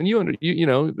offices, and you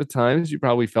at times you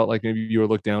probably felt like maybe you were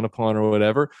looked down upon or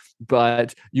whatever,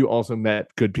 but you also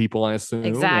met good people, I assume.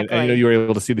 Exactly. And you were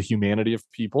able to see the humanity of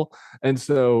people. And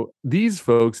so these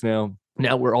folks now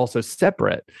we're also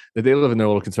separate. That they live in their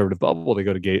little conservative bubble. They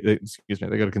go to they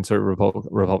go to conservative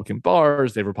Republican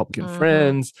bars. They have Republican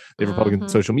friends. They have Republican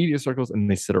social media circles,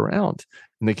 and they sit around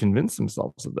and they convince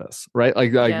themselves of this, right?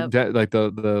 Like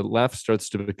the left starts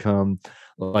to become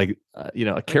like a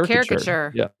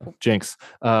caricature. Yeah, Jinx.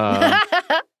 And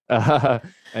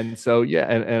so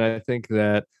and I think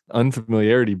that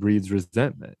unfamiliarity breeds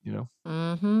resentment.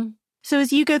 So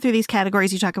as you go through these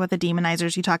categories, you talk about the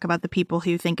demonizers, you talk about the people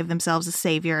who think of themselves as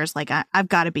saviors, like I've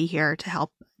got to be here to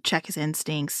help check his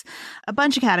instincts, a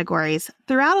bunch of categories.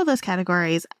 Throughout all those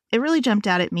categories, it really jumped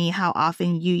out at me how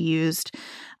often you used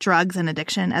drugs and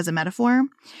addiction as a metaphor.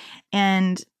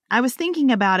 And I was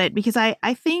thinking about it because I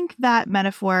think that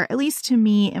metaphor, at least to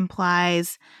me,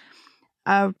 implies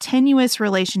a tenuous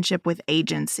relationship with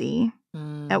agency.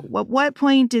 At what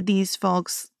point did these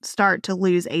folks start to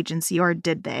lose agency, or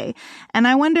did they? And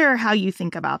I wonder how you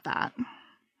think about that.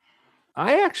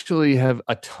 I actually have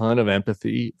a ton of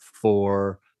empathy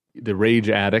for the rage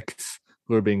addicts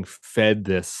who are being fed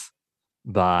this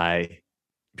by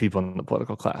people in the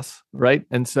political class, right?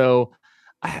 And so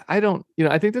I don't,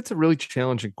 I think that's a really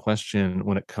challenging question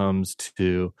when it comes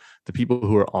to the people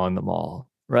who are on the mall,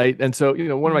 right? And so,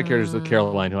 one of my characters is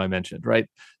Caroline, who I mentioned, right?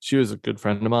 She was a good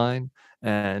friend of mine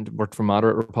and worked for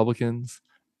moderate Republicans.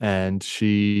 And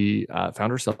she found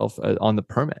herself on the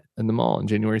permit in the mall on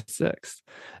January 6th.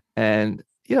 And,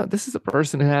 this is a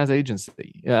person who has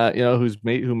agency,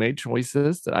 who made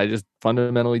choices that I just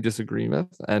fundamentally disagree with,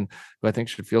 and who I think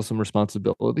should feel some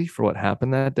responsibility for what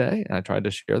happened that day. And I tried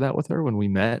to share that with her when we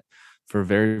met for a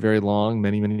very, very long,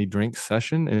 many, many drinks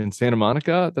session in Santa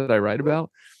Monica that I write about.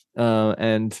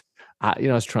 And I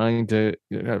was trying to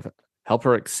kind of help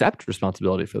her accept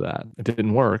responsibility for that. It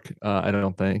didn't work, I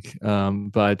don't think.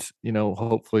 But,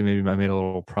 hopefully maybe I made a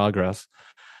little progress.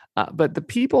 But the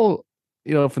people,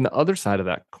 from the other side of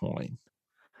that coin,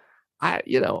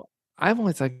 I'm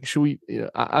always like, should we,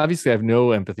 obviously I have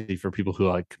no empathy for people who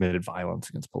like committed violence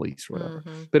against police or whatever.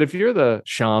 But if you're the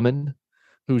shaman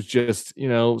who's just,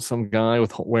 some guy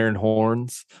with wearing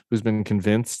horns who's been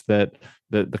convinced that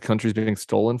the country's being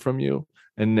stolen from you,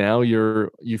 and now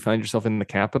you find yourself in the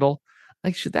Capitol,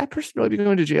 like, should that person really be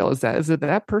going to jail? Is it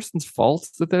that person's fault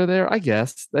that they're there? I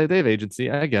guess they have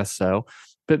agency. I guess so.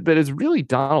 but it's really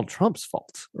Donald Trump's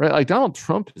fault, right? Like Donald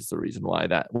Trump is the reason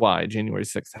why January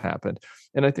 6th happened.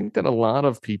 And I think that a lot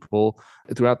of people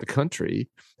throughout the country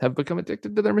have become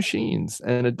addicted to their machines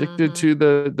and addicted to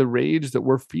the rage that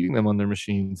we're feeding them on their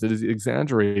machines. It is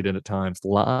exaggerated at times,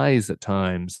 lies at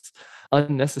times,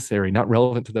 unnecessary, not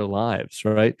relevant to their lives,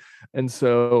 right? And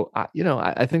so,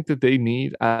 I think that they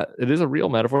need, it is a real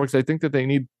metaphor, because I think that they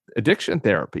need addiction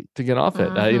therapy to get off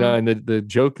it. And the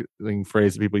joking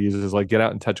phrase that people use is like, get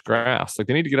out and touch grass. Like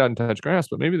they need to get out and touch grass,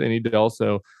 but maybe they need to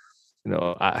also,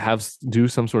 do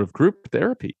some sort of group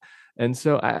therapy. And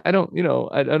so I don't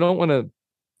want to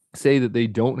say that they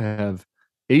don't have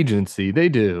agency. They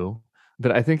do.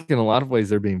 But I think in a lot of ways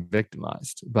they're being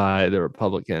victimized by the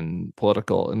Republican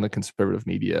political and the conservative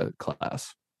media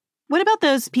class. What about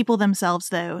those people themselves,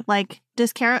 though? Like,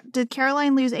 did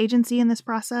Caroline lose agency in this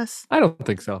process? I don't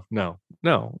think so. No.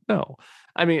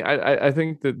 I mean, I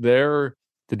think that they're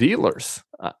the dealers.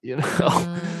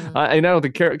 I know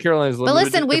the Caroline's. But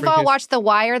listen, we've all watched The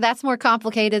Wire. That's more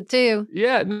complicated too.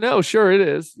 Yeah. No. Sure, it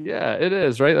is. Yeah, it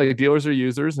is. Right. Like dealers are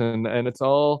users, and it's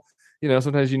all.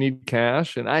 Sometimes you need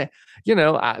cash, and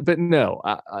but no,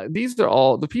 these are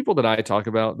all the people that I talk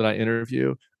about, that I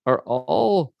interview, are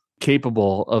all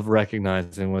capable of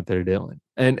recognizing what they're doing.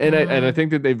 And I think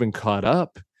that they've been caught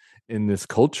up in this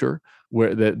culture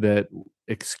where that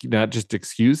not just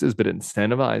excuses, but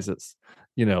incentivizes,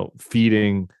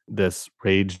 feeding this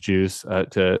rage juice,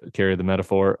 to carry the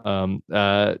metaphor,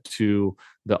 to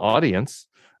the audience.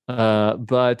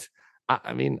 But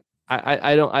I mean,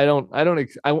 I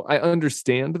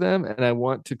understand them, and I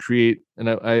want to create, and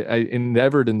I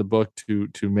endeavored in the book to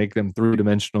make them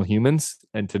three-dimensional humans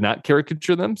and to not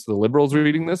caricature them. So the liberals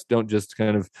reading this don't just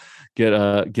kind of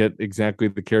get exactly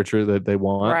the caricature that they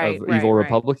want of evil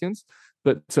Republicans.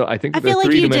 But so I think I feel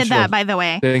like you did that, by the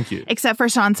way. Thank you. Except for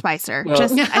Sean Spicer. I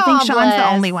think Sean's the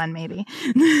only one, maybe.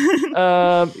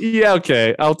 Yeah,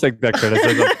 okay. I'll take that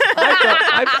criticism.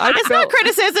 It's not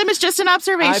criticism. It's just an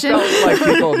observation. I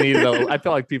felt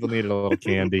like people needed a little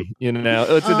candy.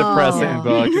 It's a depressing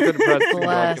book. It's a depressing book,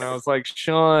 and I was like,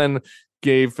 Sean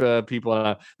gave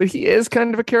people, but he is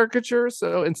kind of a caricature.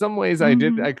 So in some ways, I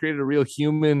created a real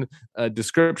human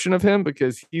description of him,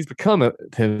 because he's become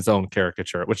his own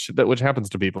caricature, which happens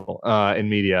to people in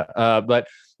media. But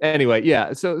anyway,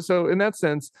 yeah. So in that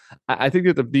sense, I think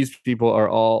that these people are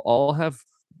all have,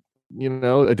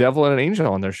 a devil and an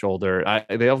angel on their shoulder.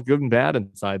 They have good and bad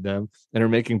inside them, and are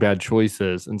making bad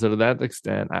choices. And so to that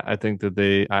extent, I think that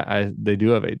they do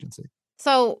have agency.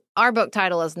 So our book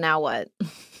title is Now What?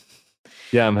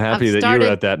 Yeah, I'm happy that you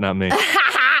wrote that, not me.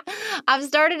 I've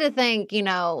started to think,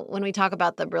 when we talk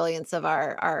about the brilliance of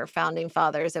our founding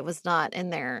fathers, it was not in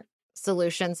their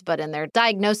solutions, but in their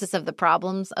diagnosis of the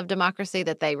problems of democracy,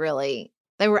 that they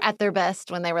were at their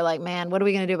best when they were like, man, what are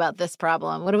we going to do about this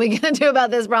problem? What are we going to do about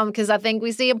this problem? Because I think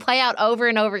we see it play out over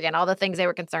and over again, all the things they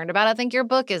were concerned about. I think your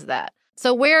book is that.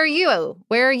 So where are you?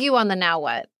 Where are you on the now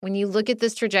what? When you look at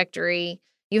this trajectory,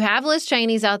 you have Liz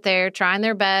Cheney's out there trying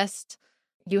their best.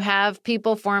 You have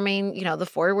people forming, the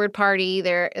Forward Party.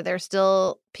 There's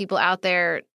still people out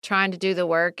there trying to do the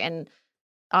work, and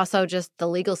also just the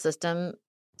legal system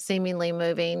seemingly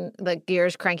moving, the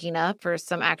gears cranking up for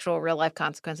some actual real life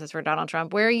consequences for Donald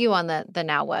Trump. Where are you on the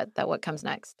now what, what comes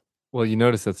next? Well, you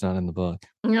notice that's not in the book.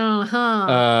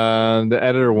 Uh-huh. The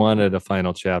editor wanted a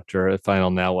final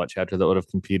now what chapter that would have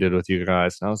competed with you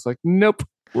guys. And I was like, nope.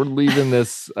 We're leaving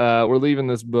this. We're leaving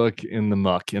this book in the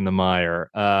muck, in the mire,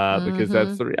 because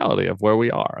that's the reality of where we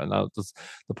are. And that's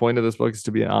the point of this book, is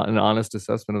to be an honest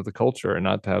assessment of the culture, and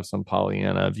not to have some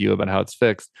Pollyanna view about how it's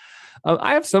fixed.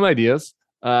 I have some ideas,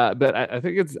 but I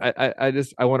think it's.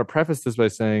 I want to preface this by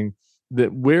saying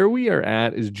that where we are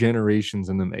at is generations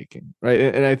in the making, right?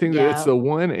 And I think that it's the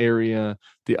one area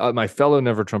my fellow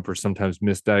Never Trumpers sometimes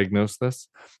misdiagnose this.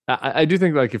 I do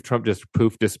think, like, if Trump just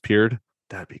disappeared,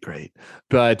 that'd be great,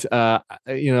 but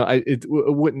it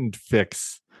wouldn't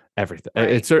fix everything.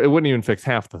 Right. It wouldn't even fix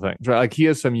half the things. Right? Like, he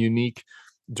has some unique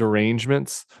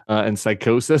derangements and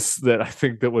psychosis that I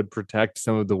think that would protect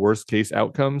some of the worst case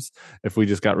outcomes if we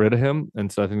just got rid of him. And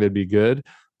so I think that'd be good.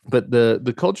 But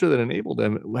the culture that enabled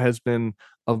him has been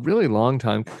a really long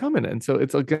time coming, and so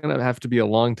it's going to have to be a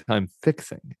long time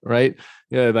fixing, right?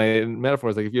 My metaphor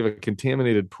is like, if you have a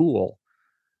contaminated pool,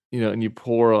 and you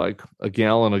pour like a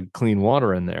gallon of clean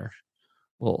water in there,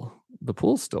 well, the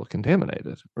pool's still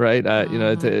contaminated, right?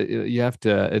 You have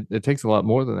to. It takes a lot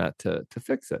more than that to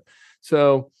fix it.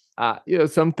 So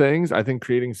some things, I think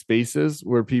creating spaces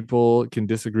where people can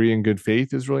disagree in good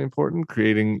faith is really important.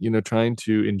 Creating, trying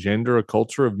to engender a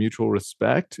culture of mutual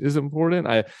respect is important.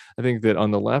 I think that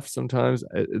on the left, sometimes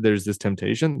there's this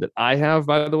temptation that I have,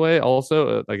 by the way,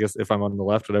 also, I guess if I'm on the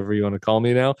left, whatever you want to call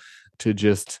me now, to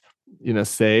just,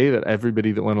 say that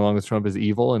everybody that went along with Trump is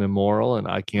evil and immoral, and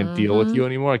I can't deal with you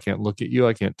anymore. I can't look at you.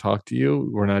 I can't talk to you.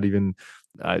 We're not even,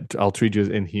 I'll treat you as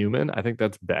inhuman. I think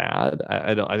that's bad.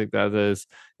 I think that is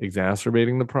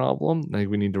exacerbating the problem. I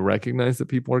think we need to recognize that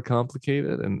people are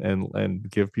complicated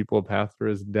and give people a path for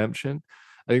redemption.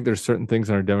 I think there's certain things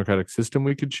in our democratic system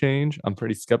we could change. I'm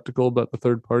pretty skeptical about the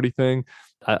third party thing.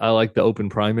 I like the open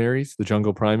primaries, the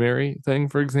jungle primary thing,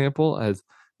 for example. As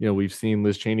we've seen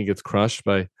Liz Cheney gets crushed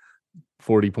by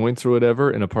 40 points or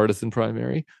whatever in a partisan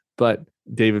primary, but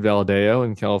David Valadao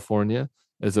in California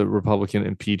is a Republican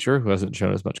impeacher who hasn't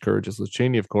shown as much courage as Liz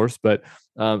Cheney, of course, but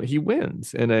he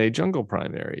wins in a jungle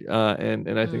primary.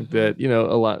 And I think that,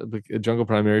 a jungle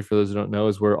primary, for those who don't know,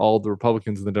 is where all the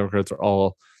Republicans and the Democrats are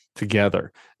all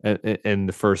together in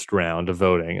the first round of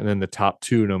voting. And then the top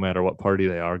two, no matter what party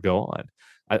they are, go on.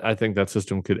 I think that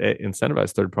system could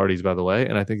incentivize third parties, by the way.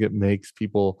 And I think it makes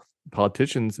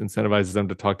politicians incentivizes them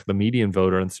to talk to the median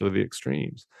voter instead of the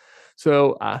extremes.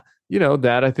 So,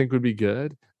 that I think would be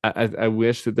good. I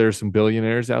wish that there's some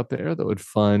billionaires out there that would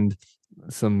fund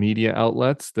some media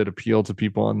outlets that appeal to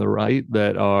people on the right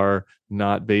that are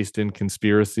not based in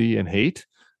conspiracy and hate.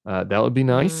 That would be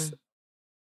nice.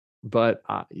 But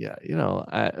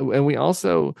and we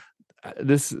also,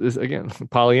 this is again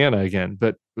Pollyanna again,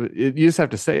 but you just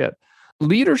have to say it.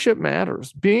 Leadership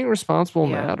matters. Being responsible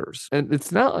matters. And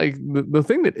it's not like the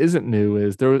thing that isn't new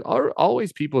is there are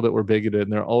always people that were bigoted,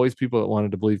 and there are always people that wanted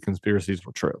to believe conspiracies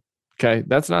were true. Okay.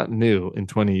 That's not new in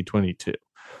 2022,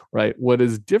 right? What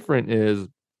is different is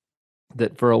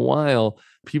that for a while,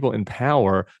 people in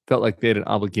power felt like they had an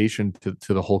obligation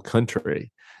to the whole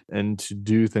country and to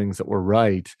do things that were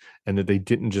right, and that they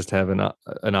didn't just have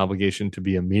an obligation to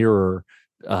be a mirror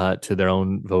to their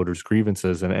own voters'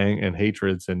 grievances and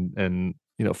hatreds and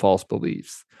false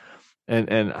beliefs.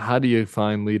 And how do you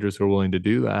find leaders who are willing to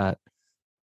do that?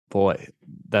 Boy,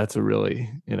 that's a really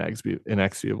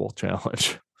inexcusable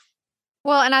challenge.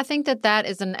 Well, and I think that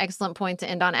is an excellent point to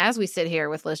end on as we sit here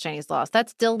with Liz Cheney's loss.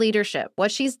 That's still leadership.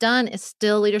 What she's done is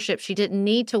still leadership. She didn't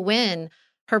need to win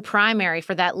her primary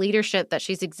for that leadership that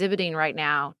she's exhibiting right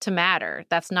now to matter.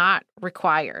 That's not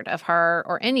required of her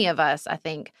or any of us, I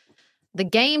think. The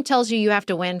game tells you have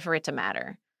to win for it to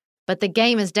matter. But the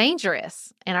game is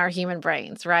dangerous in our human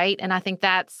brains, right? And I think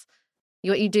that's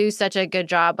what you do such a good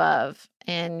job of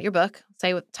in your book.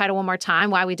 Say with title one more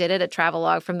time, Why We Did It, a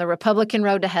travelogue from the Republican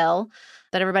Road to Hell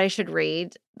that everybody should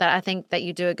read. That I think that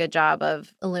you do a good job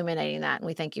of illuminating that. And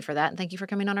we thank you for that. And thank you for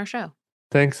coming on our show.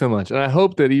 Thanks so much. And I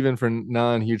hope that even for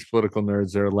non-huge political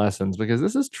nerds, there are lessons, because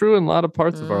this is true in a lot of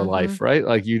parts of our life, right?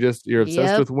 Like you're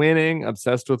obsessed with winning,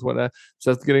 obsessed with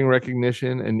getting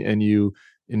recognition, and you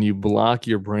block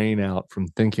your brain out from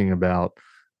thinking about,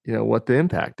 what the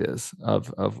impact is of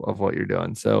what you're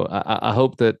doing. So I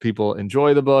hope that people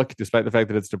enjoy the book, despite the fact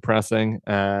that it's depressing,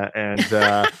 and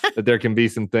that there can be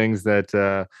some things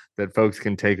that folks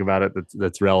can take about it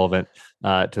that's relevant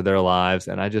to their lives.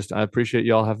 And I appreciate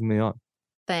y'all having me on.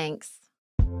 Thanks.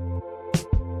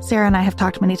 Sarah and I have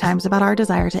talked many times about our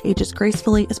desire to age as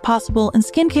gracefully as possible, and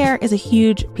skincare is a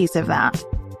huge piece of that.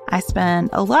 I spend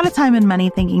a lot of time and money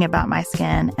thinking about my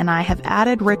skin, and I have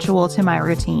added Ritual to my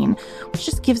routine, which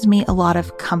just gives me a lot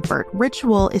of comfort.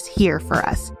 Ritual is here for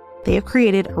us. They have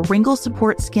created a wrinkle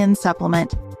support skin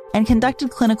supplement and conducted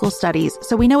clinical studies,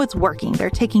 so we know it's working. They're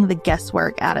taking the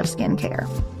guesswork out of skincare.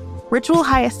 Ritual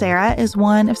Hyacera is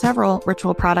one of several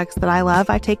Ritual products that I love.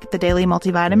 I take the daily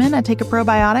multivitamin, I take a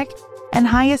probiotic, and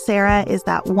Hyacera is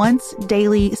that once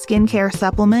daily skincare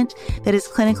supplement that is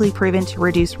clinically proven to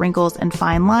reduce wrinkles and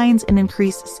fine lines and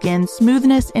increase skin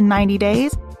smoothness in 90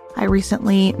 days. I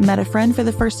recently met a friend for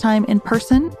the first time in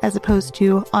person as opposed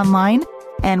to online,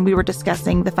 and we were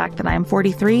discussing the fact that I am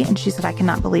 43, and she said, "I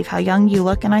cannot believe how young you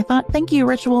look." And I thought, thank you,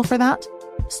 Ritual, for that.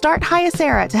 Start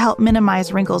Hyacera to help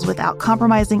minimize wrinkles without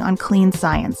compromising on clean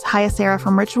science. Hyacera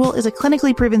from Ritual is a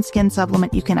clinically proven skin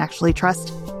supplement you can actually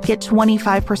trust. Get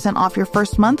 25% off your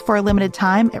first month for a limited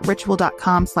time at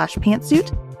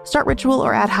ritual.com/pantsuit. Start Ritual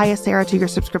or add Hyacera to your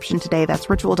subscription today. That's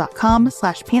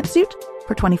ritual.com/pantsuit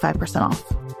for 25% off.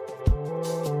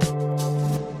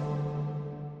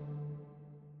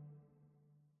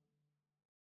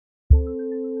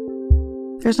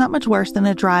 There's not much worse than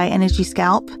a dry and itchy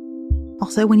scalp.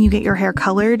 Also, when you get your hair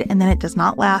colored and then it does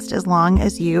not last as long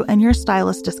as you and your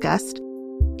stylist discussed,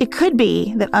 it could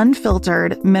be that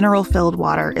unfiltered, mineral-filled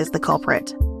water is the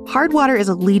culprit. Hard water is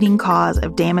a leading cause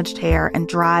of damaged hair and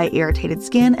dry, irritated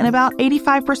skin, and about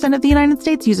 85% of the United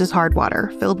States uses hard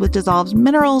water, filled with dissolved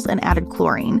minerals and added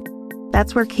chlorine.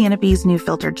 That's where Canopy's new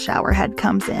filtered shower head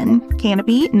comes in.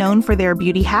 Canopy, known for their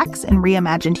beauty hacks and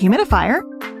reimagined humidifier,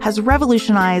 has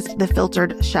revolutionized the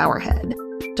filtered shower head.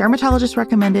 Dermatologists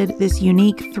recommended this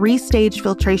unique 3-stage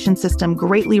filtration system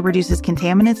greatly reduces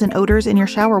contaminants and odors in your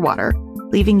shower water,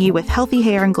 leaving you with healthy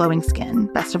hair and glowing skin.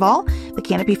 Best of all, the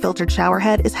Canopy filtered shower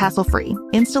head is hassle-free.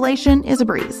 Installation is a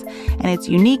breeze, and its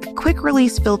unique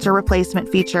quick-release filter replacement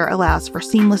feature allows for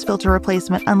seamless filter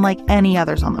replacement unlike any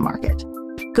others on the market.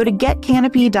 Go to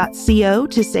getcanopy.co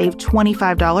to save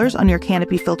 $25 on your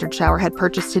Canopy filtered shower head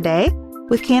purchase today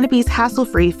with Canopy's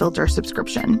hassle-free filter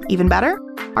subscription. Even better,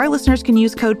 our listeners can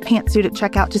use code PANTSUIT at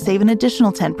checkout to save an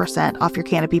additional 10% off your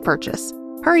Canopy purchase.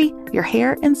 Hurry, your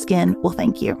hair and skin will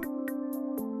thank you.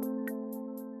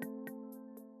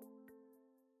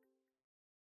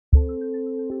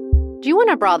 Do you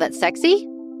want a bra that's sexy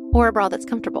or a bra that's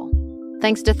comfortable?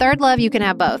 Thanks to Third Love, you can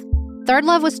have both. Third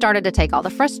Love was started to take all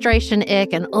the frustration,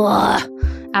 ick, and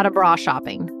out of bra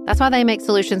shopping. That's why they make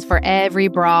solutions for every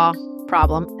bra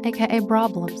problem, aka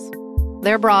problems.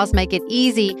 Their bras make it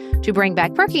easy to bring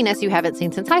back perkiness you haven't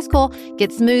seen since high school,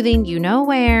 get smoothing you know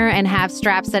where, and have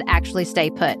straps that actually stay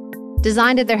put.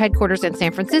 Designed at their headquarters in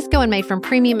San Francisco and made from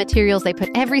premium materials, they put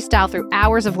every style through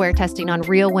hours of wear testing on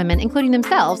real women, including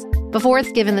themselves, before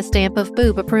it's given the stamp of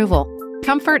boob approval.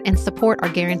 Comfort and support are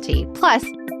guaranteed. Plus,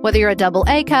 whether you're a double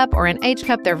A cup or an H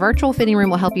cup, their virtual fitting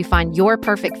room will help you find your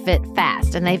perfect fit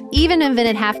fast. And they've even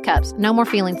invented half cups. No more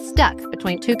feeling stuck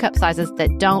between 2 cup sizes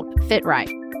that don't fit right.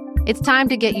 It's time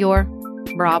to get your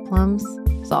problems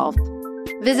solved.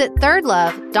 Visit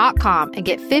thirdlove.com and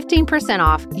get 15%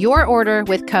 off your order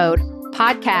with code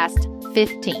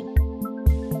podcast15.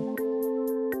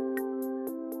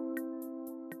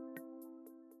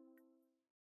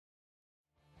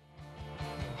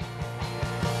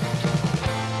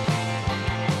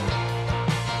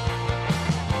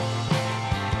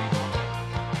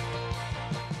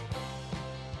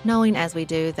 Knowing as we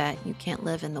do that you can't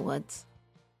live in the woods,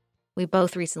 we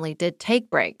both recently did take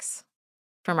breaks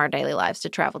from our daily lives to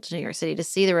travel to New York City to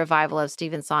see the revival of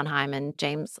Stephen Sondheim and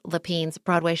James Lapine's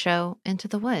Broadway show, Into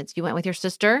the Woods. You went with your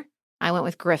sister. I went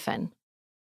with Griffin.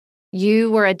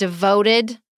 You were a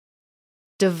devoted,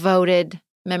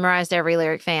 memorized every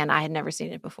lyric fan. I had never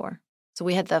seen it before. So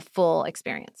we had the full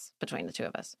experience between the two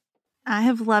of us. I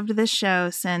have loved this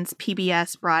show since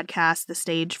PBS broadcast the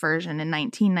stage version in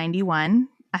 1991.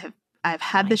 I've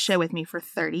had the show with me for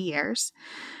 30 years.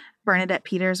 Bernadette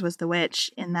Peters was the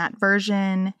witch in that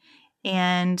version,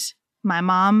 and my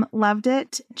mom loved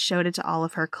it, showed it to all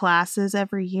of her classes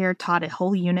every year, taught a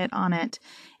whole unit on it.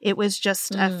 It was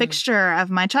just a fixture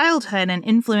of my childhood and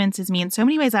influences me in so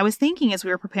many ways. I was thinking as we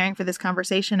were preparing for this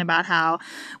conversation about how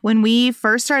when we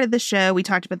first started the show, we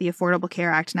talked about the Affordable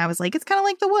Care Act, and I was like, it's kind of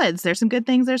like the woods. There's some good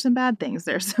things, there's some bad things.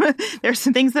 There's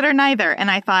some things that are neither. And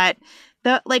I thought,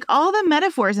 all the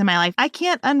metaphors in my life, I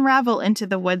can't unravel Into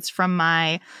the Woods from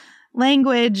my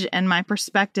language and my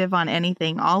perspective on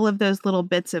anything. All of those little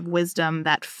bits of wisdom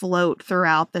that float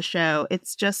throughout the show,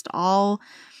 it's just all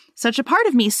such a part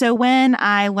of me. So when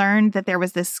I learned that there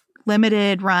was this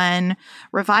limited run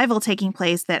revival taking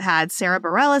place that had Sarah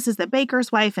Bareilles as the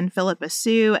baker's wife and Philippa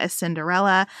Sue as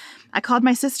Cinderella, I called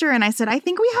my sister and I said, I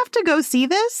think we have to go see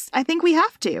this. I think we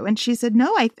have to. And she said,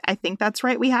 no, I think that's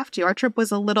right. We have to. Our trip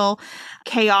was a little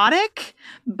chaotic,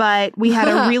 but we had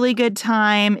a really good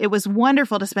time. It was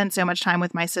wonderful to spend so much time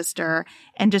with my sister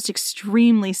and just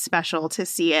extremely special to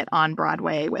see it on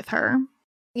Broadway with her.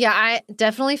 Yeah, I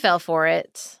definitely fell for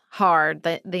it hard,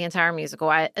 the entire musical.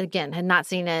 I, again, had not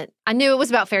seen it. I knew it was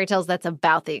about fairy tales. That's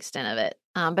about the extent of it.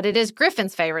 But it is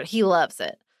Griffin's favorite. He loves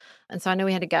it. And so I knew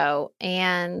we had to go.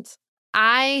 And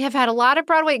I have had a lot of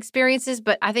Broadway experiences,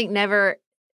 but I think never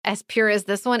as pure as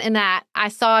this one, in that I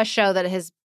saw a show that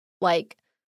has,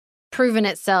 proven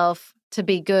itself to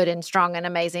be good and strong and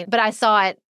amazing. But I saw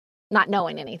it not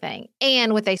knowing anything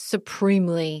and with a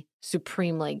supremely,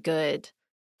 supremely good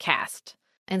cast.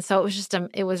 And so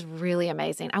it was really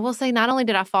amazing. I will say, not only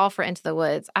did I fall for Into the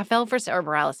Woods, I fell for Sarah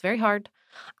Bareilles very hard.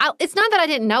 It's not that I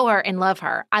didn't know her and love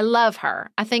her. I love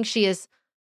her. I think she is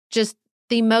just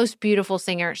the most beautiful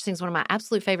singer. She sings one of my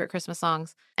absolute favorite Christmas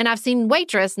songs. And I've seen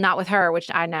Waitress, not with her, which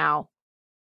I now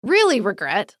really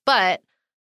regret, but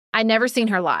I'd never seen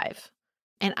her live.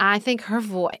 And I think her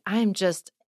voice, I'm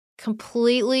just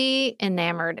completely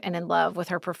enamored and in love with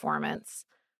her performance.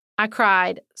 I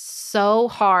cried so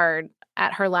hard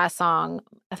at her last song.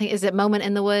 I think, is it Moment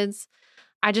in the Woods?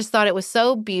 I just thought it was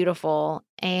so beautiful.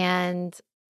 And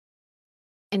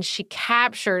and she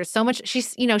captured so much. She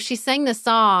sang the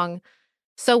song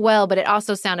so well, but it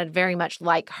also sounded very much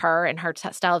like her and her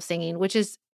style of singing, which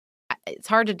is, it's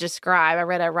hard to describe. I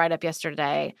read a write-up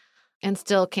yesterday and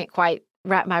still can't quite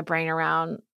wrap my brain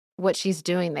around what she's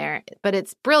doing there. But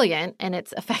it's brilliant and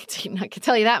it's affecting. I can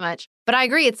tell you that much. But I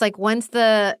agree. It's like once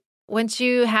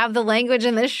you have the language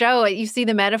in this show, you see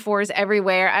the metaphors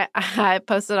everywhere. I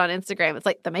posted on Instagram. It's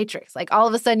like The Matrix. Like all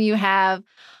of a sudden you have,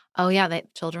 oh yeah,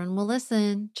 children will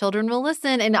listen. Children will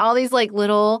listen. And all these like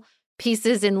little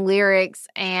pieces and lyrics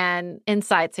and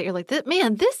insights that you're like,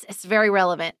 man, this is very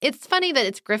relevant. It's funny that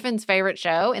it's Griffin's favorite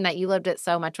show and that you loved it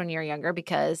so much when you were younger,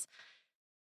 because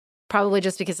probably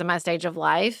just because of my stage of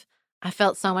life, I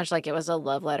felt so much like it was a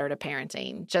love letter to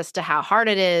parenting, just to how hard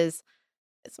it is.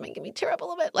 It's making me tear up a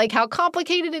little bit, like how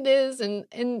complicated it is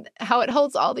and how it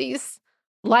holds all these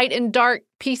light and dark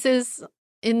pieces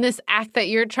in this act that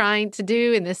you're trying to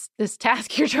do, in this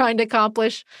task you're trying to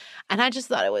accomplish. And I just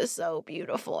thought it was so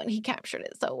beautiful, and he captured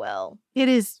it so well. It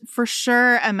is for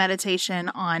sure a meditation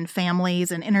on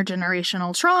families and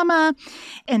intergenerational trauma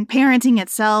and parenting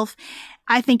itself.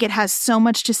 I think it has so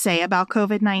much to say about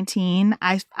COVID-19.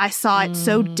 I saw it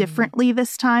so differently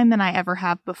this time than I ever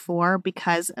have before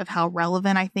because of how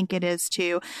relevant I think it is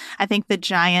to. I think The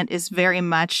Giant is very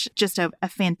much just a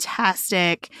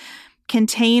fantastic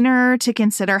container to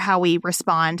consider how we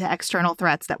respond to external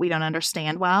threats that we don't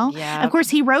understand well. Yep. Of course,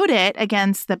 he wrote it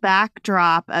against the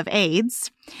backdrop of AIDS.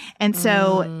 And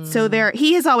so there,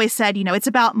 he has always said, it's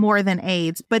about more than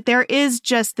AIDS, but there is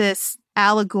just this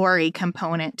allegory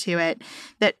component to it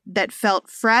that felt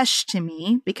fresh to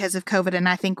me because of COVID. And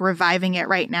I think reviving it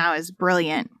right now is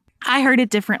brilliant. I heard it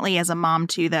differently as a mom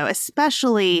too, though,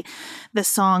 especially the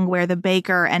song where the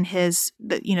baker and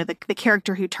the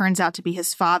character who turns out to be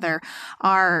his father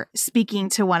are speaking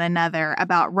to one another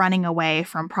about running away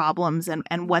from problems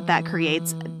and what that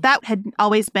creates. That had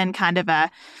always been kind of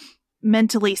a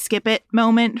mentally skip it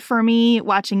moment for me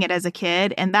watching it as a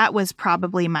kid. And that was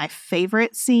probably my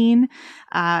favorite scene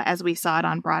as we saw it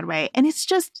on Broadway. And it's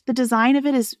just the design of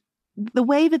it is the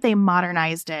way that they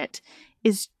modernized it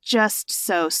is just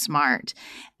so smart.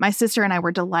 My sister and I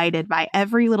were delighted by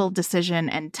every little decision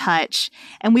and touch.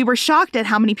 And we were shocked at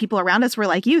how many people around us were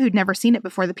like you who'd never seen it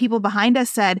before. The people behind us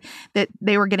said that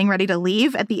they were getting ready to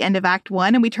leave at the end of Act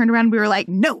 1. And we turned around and we were like,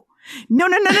 no.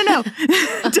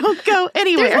 Don't go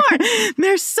anywhere.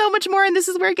 There's so much more. And this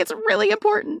is where it gets really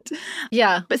important.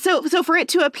 Yeah. But so for it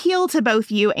to appeal to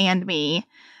both you and me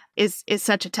is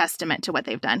such a testament to what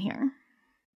they've done here.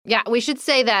 Yeah, we should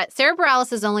say that Sarah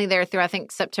Bareilles is only there through, I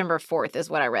think, September 4th is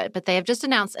what I read. But they have just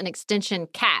announced an extension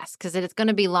cast because it's going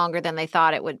to be longer than they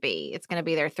thought it would be. It's going to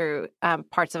be there through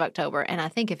parts of October. And I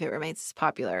think if it remains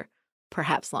popular,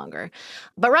 perhaps longer.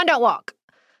 But run, don't walk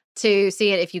to see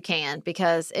it if you can,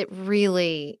 because it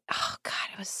really, oh God,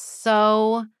 it was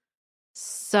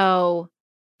so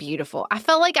beautiful. I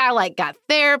felt like I got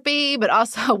therapy, but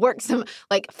also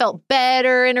felt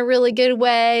better in a really good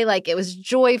way. Like it was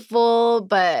joyful,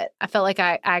 but I felt like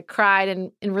I cried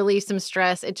and relieved some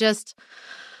stress. It just,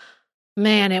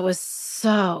 man, it was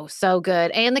so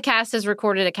good. And the cast has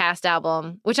recorded a cast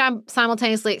album, which I'm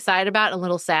simultaneously excited about and a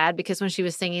little sad because when she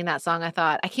was singing that song, I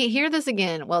thought, I can't hear this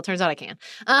again. Well, it turns out I can.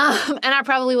 And I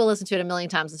probably will listen to it a million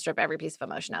times and strip every piece of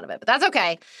emotion out of it, but that's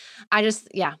okay.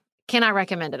 Cannot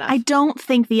recommend enough. I don't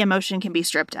think the emotion can be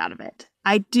stripped out of it.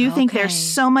 I do think there's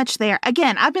so much there.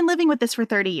 Again, I've been living with this for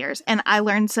 30 years and I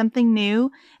learned something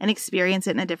new and experience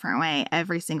it in a different way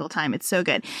every single time. It's so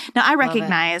good. Now, I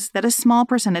recognize that a small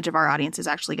percentage of our audience is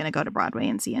actually going to go to Broadway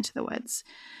and see Into the Woods.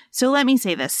 So let me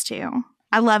say this too.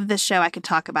 I love this show. I could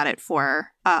talk about it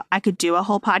I could do a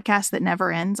whole podcast that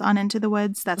never ends on Into the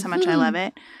Woods. That's how much I love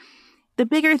it. The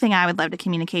bigger thing I would love to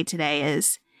communicate today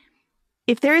is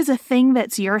if there is a thing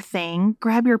that's your thing,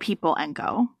 grab your people and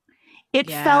go. It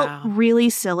felt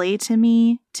really silly to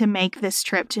me to make this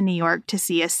trip to New York to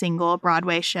see a single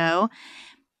Broadway show.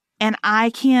 And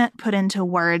I can't put into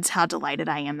words how delighted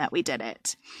I am that we did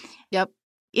it. Yep.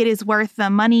 It is worth the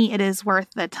money. It is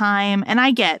worth the time. And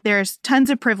I get there's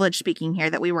tons of privilege speaking here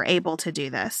that we were able to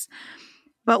do this.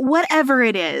 But whatever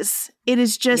it is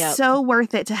just so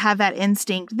worth it to have that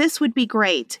instinct. This would be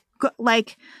great.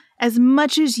 As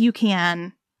much as you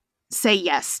can, say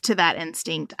yes to that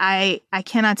instinct. I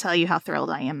cannot tell you how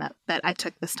thrilled I am that I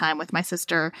took this time with my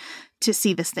sister to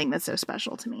see this thing that's so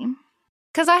special to me.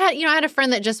 Because I had a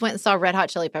friend that just went and saw Red Hot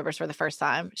Chili Peppers for the first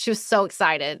time. She was so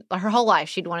excited. Her whole life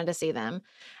she'd wanted to see them.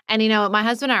 And, my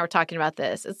husband and I were talking about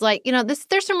this. It's like,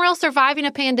 there's some real surviving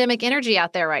a pandemic energy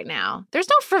out there right now. There's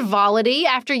no frivolity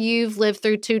after you've lived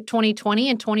through 2020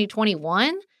 and 2021.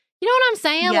 You know what I'm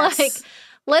saying? Yes.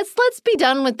 let's be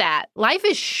done with that. Life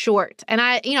is short. And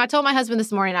I told my husband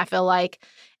this morning, I feel like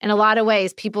in a lot of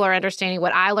ways, people are understanding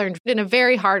what I learned in a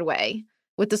very hard way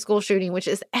with the school shooting, which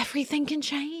is everything can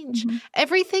change. Mm-hmm.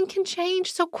 Everything can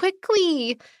change so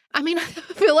quickly. I mean, I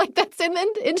feel like that's in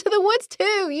Into the Woods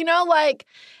too, like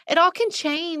it all can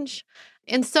change.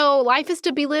 And so life is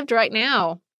to be lived right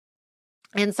now.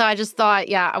 And so I just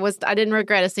thought, I didn't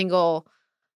regret a single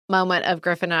moment of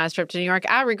Griffin and I's trip to New York.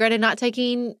 I regretted not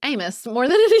taking Amos more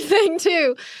than anything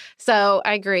too. So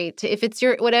I agree. If it's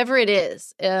your, whatever it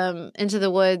is, Into the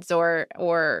Woods or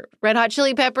Red Hot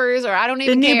Chili Peppers, or I don't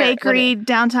even care. The new bakery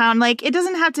downtown, like it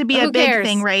doesn't have to be a big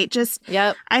thing, right? Just,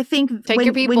 I think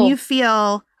when you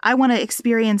feel, I want to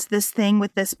experience this thing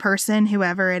with this person,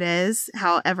 whoever it is,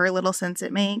 however little sense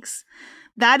it makes,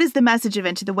 that is the message of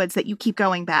Into the Woods, that you keep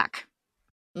going back.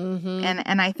 Mm-hmm.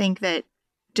 And I think that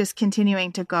just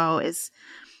continuing to go is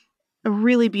a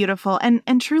really beautiful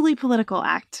and truly political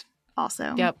act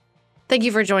also. Yep. Thank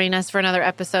you for joining us for another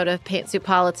episode of Pantsuit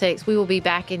Politics. We will be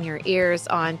back in your ears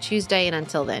on Tuesday. And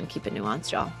until then, keep it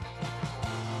nuanced, y'all.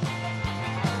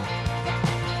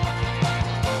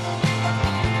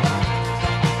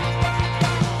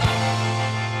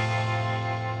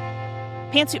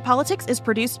 Pantsuit Politics is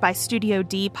produced by Studio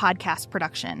D Podcast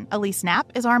Production. Elise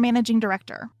Knapp is our managing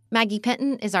director. Maggie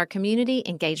Penton is our community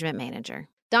engagement manager.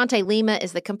 Dante Lima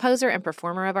is the composer and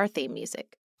performer of our theme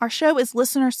music. Our show is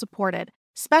listener supported.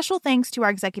 Special thanks to our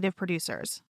executive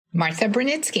producers: Martha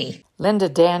Brunitsky, Linda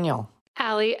Daniel,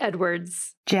 Allie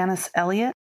Edwards, Janice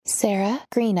Elliott, Sarah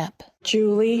Greenup,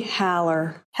 Julie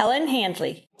Haller, Helen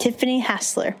Handley, Tiffany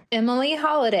Hassler, Emily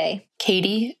Holiday,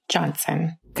 Katie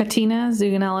Johnson, Katina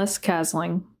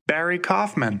Zuganellis-Kasling, Barry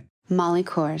Kaufman, Molly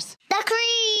Kors, The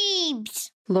Creeps,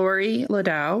 Lori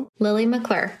Ladow, Lily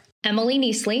McClure, Emily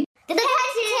Neasley, The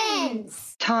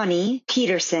Hutchins, Tawny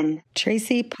Peterson,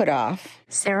 Tracy Putoff,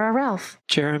 Sarah Ralph,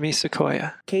 Jeremy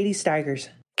Sequoia, Katie Steigers,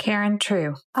 Karen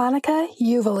True, Annika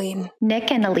Uvaline,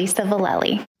 Nick and Elisa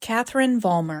Valelli, Catherine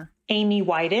Vollmer, Amy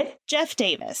Whited, Jeff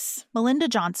Davis, Melinda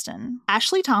Johnston,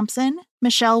 Ashley Thompson,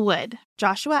 Michelle Wood,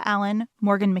 Joshua Allen,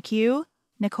 Morgan McHugh,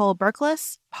 Nicole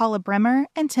Berkless, Paula Bremer,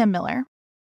 and Tim Miller.